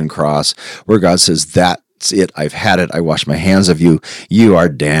line you can cross where God says, that's it, I've had it, I wash my hands of you, you are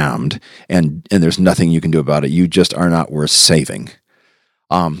damned, and there's nothing you can do about it, you just are not worth saving.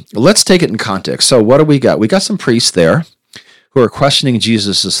 Let's take it in context. So what do we got? We got some priests there who are questioning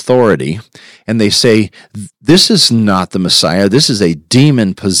Jesus' authority, and they say, this is not the Messiah, this is a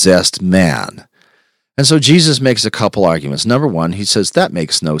demon-possessed man. And so Jesus makes a couple arguments. Number one, he says, that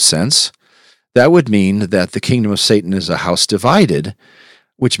makes no sense. That would mean that the kingdom of Satan is a house divided,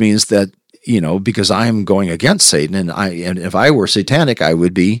 which means that, because I'm going against Satan, and if I were satanic, I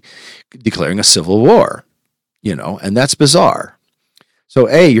would be declaring a civil war, and that's bizarre. So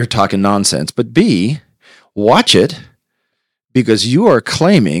A, you're talking nonsense, but B, watch it, because you are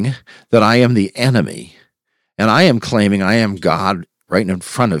claiming that I am the enemy, and I am claiming I am God right in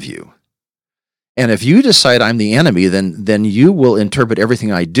front of you. And if you decide I'm the enemy, then you will interpret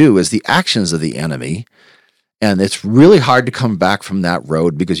everything I do as the actions of the enemy. And it's really hard to come back from that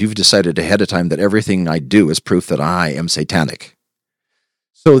road because you've decided ahead of time that everything I do is proof that I am satanic.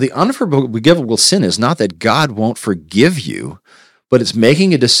 So the unforgivable sin is not that God won't forgive you, but it's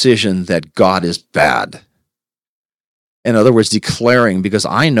making a decision that God is bad. In other words, declaring, because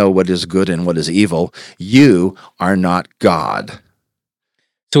I know what is good and what is evil, you are not God.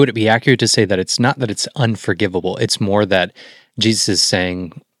 So would it be accurate to say that it's not that it's unforgivable, it's more that Jesus is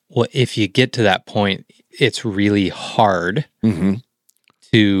saying, well, if you get to that point, it's really hard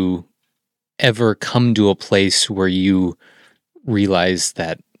to ever come to a place where you realize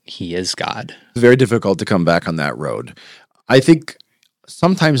that he is God? It's very difficult to come back on that road. I think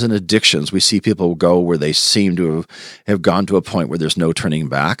sometimes in addictions, we see people go where they seem to have gone to a point where there's no turning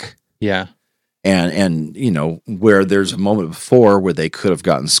back. Yeah. And where there's a moment before where they could have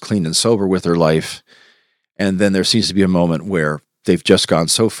gotten clean and sober with their life, and then there seems to be a moment where they've just gone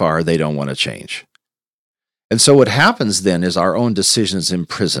so far they don't want to change. And so what happens then is our own decisions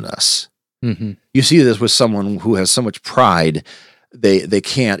imprison us. Mm-hmm. You see this with someone who has so much pride, they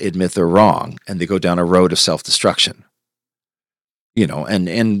can't admit they're wrong, and they go down a road of self-destruction.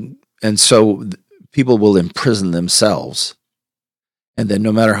 And so people will imprison themselves. And then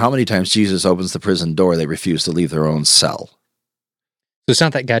no matter how many times Jesus opens the prison door, they refuse to leave their own cell. So it's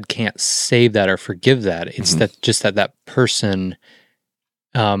not that God can't save that or forgive that. It's that person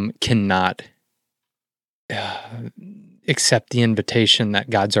cannot accept the invitation that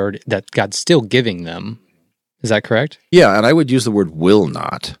God's still giving them. Is that correct? Yeah, and I would use the word will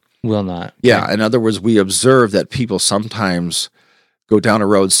not. Will not. Okay. Yeah, in other words, we observe that people sometimes go down a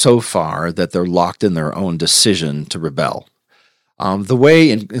road so far that they're locked in their own decision to rebel. The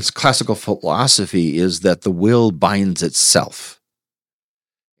way in classical philosophy is that the will binds itself.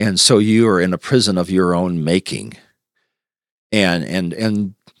 And so you are in a prison of your own making.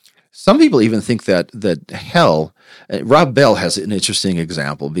 And some people even think that hell, Rob Bell has an interesting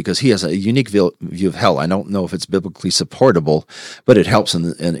example because he has a unique view of hell. I don't know if it's biblically supportable, but it helps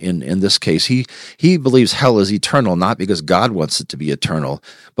in this case. He believes hell is eternal, not because God wants it to be eternal,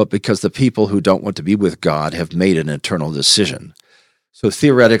 but because the people who don't want to be with God have made an eternal decision. So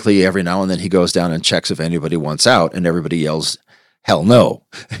theoretically, every now and then he goes down and checks if anybody wants out, and everybody yells, hell no.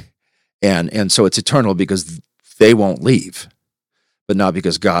 And so it's eternal because they won't leave, but not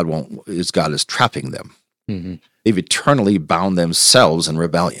because God is trapping them. Mm-hmm. They've eternally bound themselves in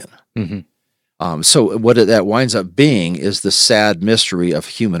rebellion. Mm-hmm. So what that winds up being is the sad mystery of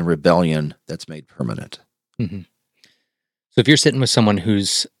human rebellion that's made permanent. Mm-hmm. So if you're sitting with someone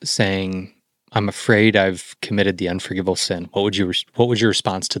who's saying, I'm afraid I've committed the unforgivable sin, what would your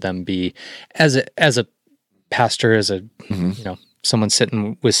response to them be as a pastor, as a someone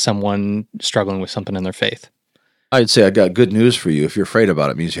sitting with someone struggling with something in their faith? I'd say I got good news for you. If you're afraid about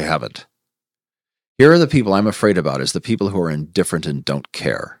it, it means you haven't. Here are the people I'm afraid about, is the people who are indifferent and don't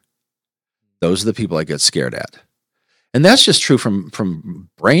care. Those are the people I get scared at. And that's just true from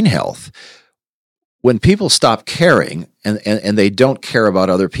brain health. When people stop caring and they don't care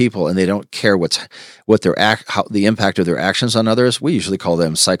about other people and they don't care how the impact of their actions on others, we usually call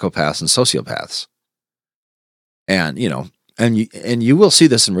them psychopaths and sociopaths. And you will see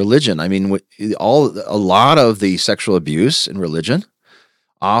this in religion. I mean, a lot of the sexual abuse in religion,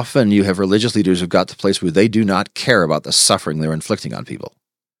 often you have religious leaders who've got to the place where they do not care about the suffering they're inflicting on people.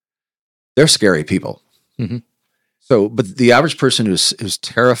 They're scary people. Mm-hmm. So, but the average person who's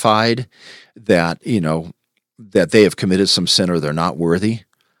terrified that they have committed some sin or they're not worthy,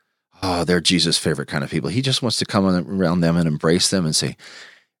 they're Jesus' favorite kind of people. He just wants to come around them and embrace them and say,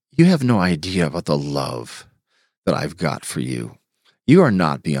 "You have no idea about the love that I've got for you. You are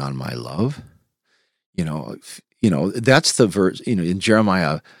not beyond my love." That's the verse, in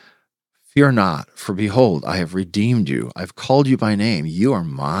Jeremiah, "Fear not, for behold, I have redeemed you. I've called you by name. You are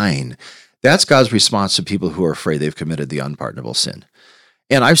mine." That's God's response to people who are afraid they've committed the unpardonable sin.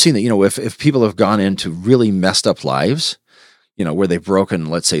 And I've seen that, if people have gone into really messed up lives, where they've broken,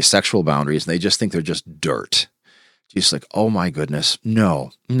 let's say, sexual boundaries, and they just think they're just dirt. Just like, oh my goodness,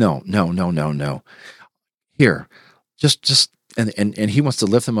 no. Here, and he wants to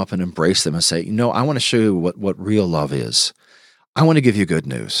lift them up and embrace them and say, I want to show you what real love is. I want to give you good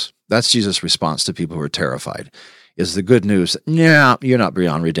news. That's Jesus' response to people who are terrified, is the good news. Yeah, you're not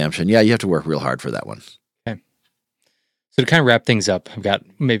beyond redemption. Yeah, you have to work real hard for that one. Okay. So to kind of wrap things up, I've got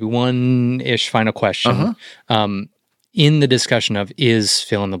maybe one-ish final question. Uh-huh. In the discussion of, is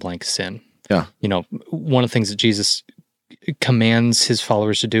fill in the blank sin? Yeah. One of the things that Jesus commands his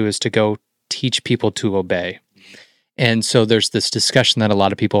followers to do is to go teach people to obey. And so there's this discussion that a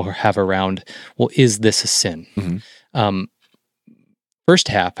lot of people have around, well, is this a sin? Mm-hmm. First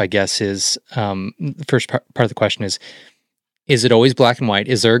half, I guess, is the first part of the question is it always black and white?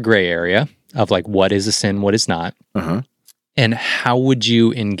 Is there a gray area of like, what is a sin, what is not? Uh-huh. And how would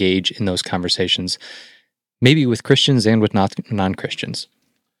you engage in those conversations, maybe with Christians and with non-Christians?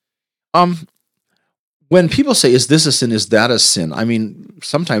 When people say, is this a sin, is that a sin? I mean,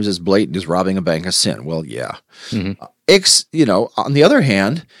 sometimes it's blatant, is robbing a bank a sin? Well, yeah. Mm-hmm. On the other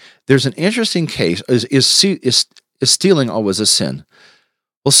hand, there's an interesting case, is stealing always a sin?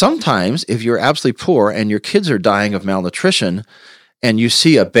 Well, sometimes if you're absolutely poor and your kids are dying of malnutrition and you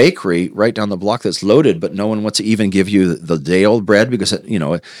see a bakery right down the block that's loaded, but no one wants to even give you the day-old bread because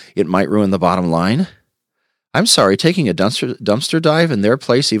it might ruin the bottom line. I'm sorry, taking a dumpster dive in their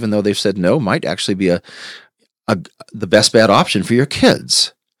place, even though they've said no, might actually be the best bad option for your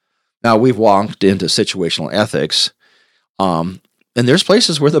kids. Now, we've walked into situational ethics, and there's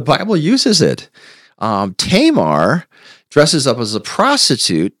places where the Bible uses it. Tamar dresses up as a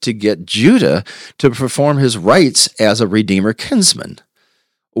prostitute to get Judah to perform his rights as a redeemer kinsman.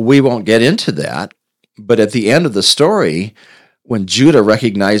 We won't get into that, but at the end of the story, when Judah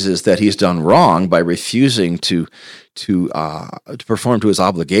recognizes that he's done wrong by refusing to perform to his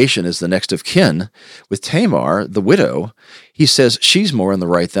obligation as the next of kin with Tamar, the widow, he says, she's more in the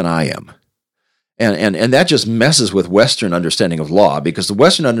right than I am. And that just messes with Western understanding of law, because the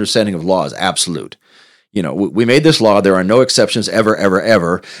Western understanding of law is absolute. We made this law. There are no exceptions ever, ever,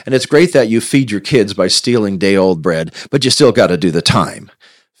 ever. And it's great that you feed your kids by stealing day-old bread, but you still got to do the time.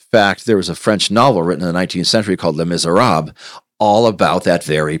 In fact, there was a French novel written in the 19th century called Les Miserables, all about that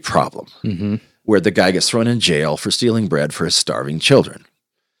very problem, where the guy gets thrown in jail for stealing bread for his starving children.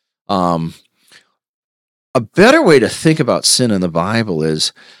 A better way to think about sin in the Bible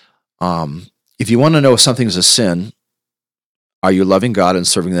is, if you want to know if something's a sin, are you loving God and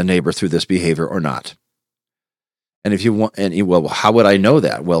serving the neighbor through this behavior or not? And if you want, well, how would I know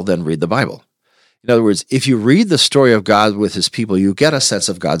that? Well, then read the Bible. In other words, if you read the story of God with his people, you get a sense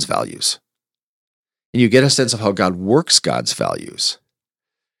of God's values. And you get a sense of how God works God's values.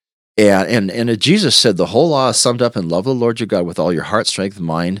 And Jesus said the whole law is summed up in love the Lord your God with all your heart, strength,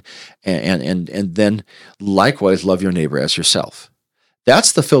 mind, and then likewise love your neighbor as yourself.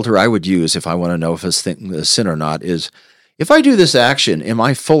 That's the filter I would use if I want to know if it's a sin or not, is if I do this action, am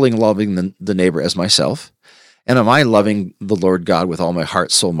I fully loving the neighbor as myself? And am I loving the Lord God with all my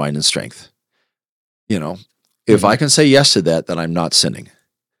heart, soul, mind, and strength? If I can say yes to that, then I'm not sinning.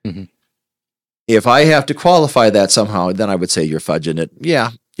 Mm-hmm. If I have to qualify that somehow, then I would say you're fudging it.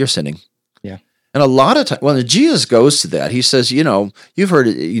 Yeah, you're sinning. Yeah. And a lot of times, when Jesus goes to that, he says, you've heard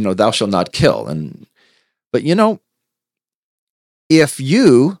it, thou shalt not kill. But if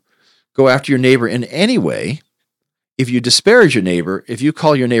you go after your neighbor in any way, if you disparage your neighbor, if you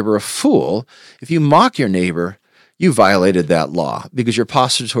call your neighbor a fool, if you mock your neighbor, you violated that law, because your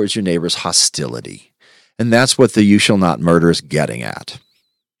posture towards your neighbor is hostility. And that's what the you shall not murder is getting at.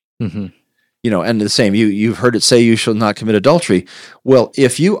 Mm-hmm. And the same, you've heard it say you shall not commit adultery. Well,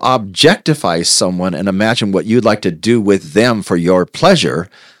 if you objectify someone and imagine what you'd like to do with them for your pleasure,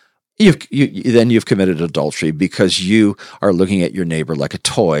 then you've committed adultery, because you are looking at your neighbor like a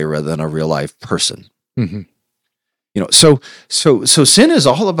toy rather than a real life person. Mm-hmm. So sin is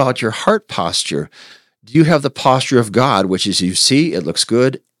all about your heart posture. Do you have the posture of God, which is you see, it looks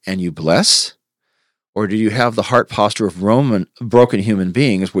good, and you bless? Or do you have the heart posture of broken human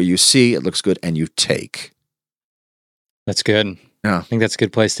beings, where you see, it looks good, and you take? That's good. Yeah. I think that's a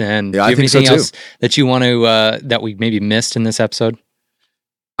good place to end. Yeah, do you have anything so else that you want to, that we maybe missed in this episode?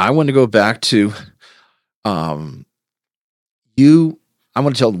 I want to go back to, I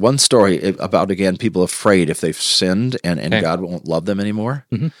want to tell one story about, again, people afraid if they've sinned and okay, God won't love them anymore.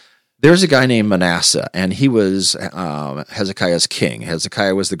 Mm-hmm. There's a guy named Manasseh, and he was Hezekiah's king.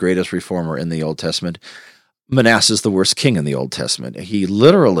 Hezekiah was the greatest reformer in the Old Testament. Manasseh's the worst king in the Old Testament. He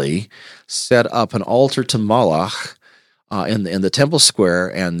literally set up an altar to Moloch in the temple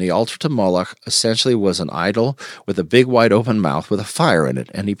square, and the altar to Moloch essentially was an idol with a big wide open mouth with a fire in it,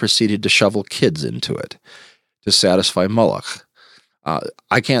 and he proceeded to shovel kids into it to satisfy Moloch.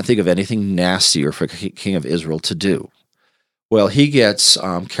 I can't think of anything nastier for a king of Israel to do. Well, he gets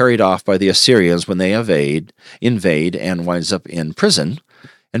carried off by the Assyrians when they invade, and winds up in prison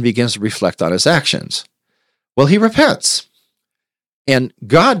and begins to reflect on his actions. Well, he repents. And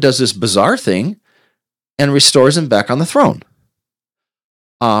God does this bizarre thing and restores him back on the throne.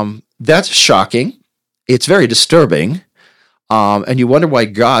 That's shocking. It's very disturbing. And you wonder why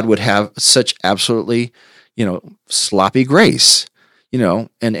God would have such absolutely, sloppy grace,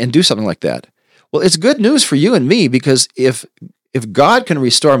 and do something like that. Well, it's good news for you and me, because if God can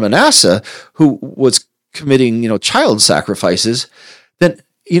restore Manasseh, who was committing, child sacrifices, then,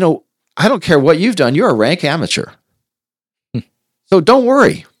 I don't care what you've done, you're a rank amateur. So don't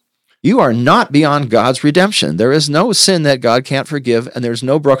worry. You are not beyond God's redemption. There is no sin that God can't forgive, and there's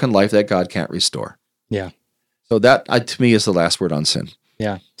no broken life that God can't restore. Yeah. So that, to me, is the last word on sin.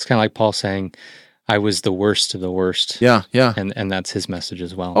 Yeah. It's kind of like Paul saying, I was the worst of the worst. Yeah, yeah. And that's his message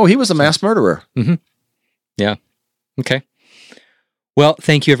as well. Oh, he was a mass murderer. Mm-hmm. Yeah. Okay. Well,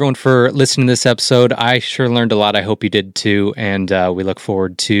 thank you everyone for listening to this episode. I sure learned a lot. I hope you did too. And we look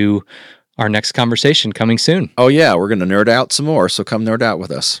forward to our next conversation coming soon. Oh, yeah. We're going to nerd out some more. So come nerd out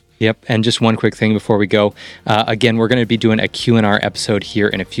with us. Yep. And just one quick thing before we go. Again, we're going to be doing a Q&R episode here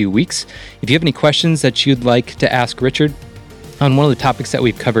in a few weeks. If you have any questions that you'd like to ask Richard on one of the topics that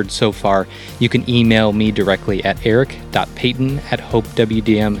we've covered so far, you can email me directly at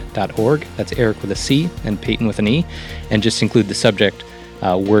eric.payton@hopewdm.org. That's Eric with a C and Payton with an E. And just include the subject,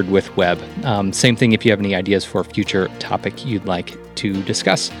 Word with Web. Same thing if you have any ideas for a future topic you'd like to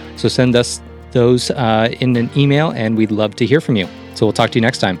discuss. So send us those in an email, and we'd love to hear from you. So we'll talk to you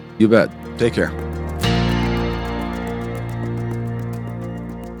next time. You bet. Take care.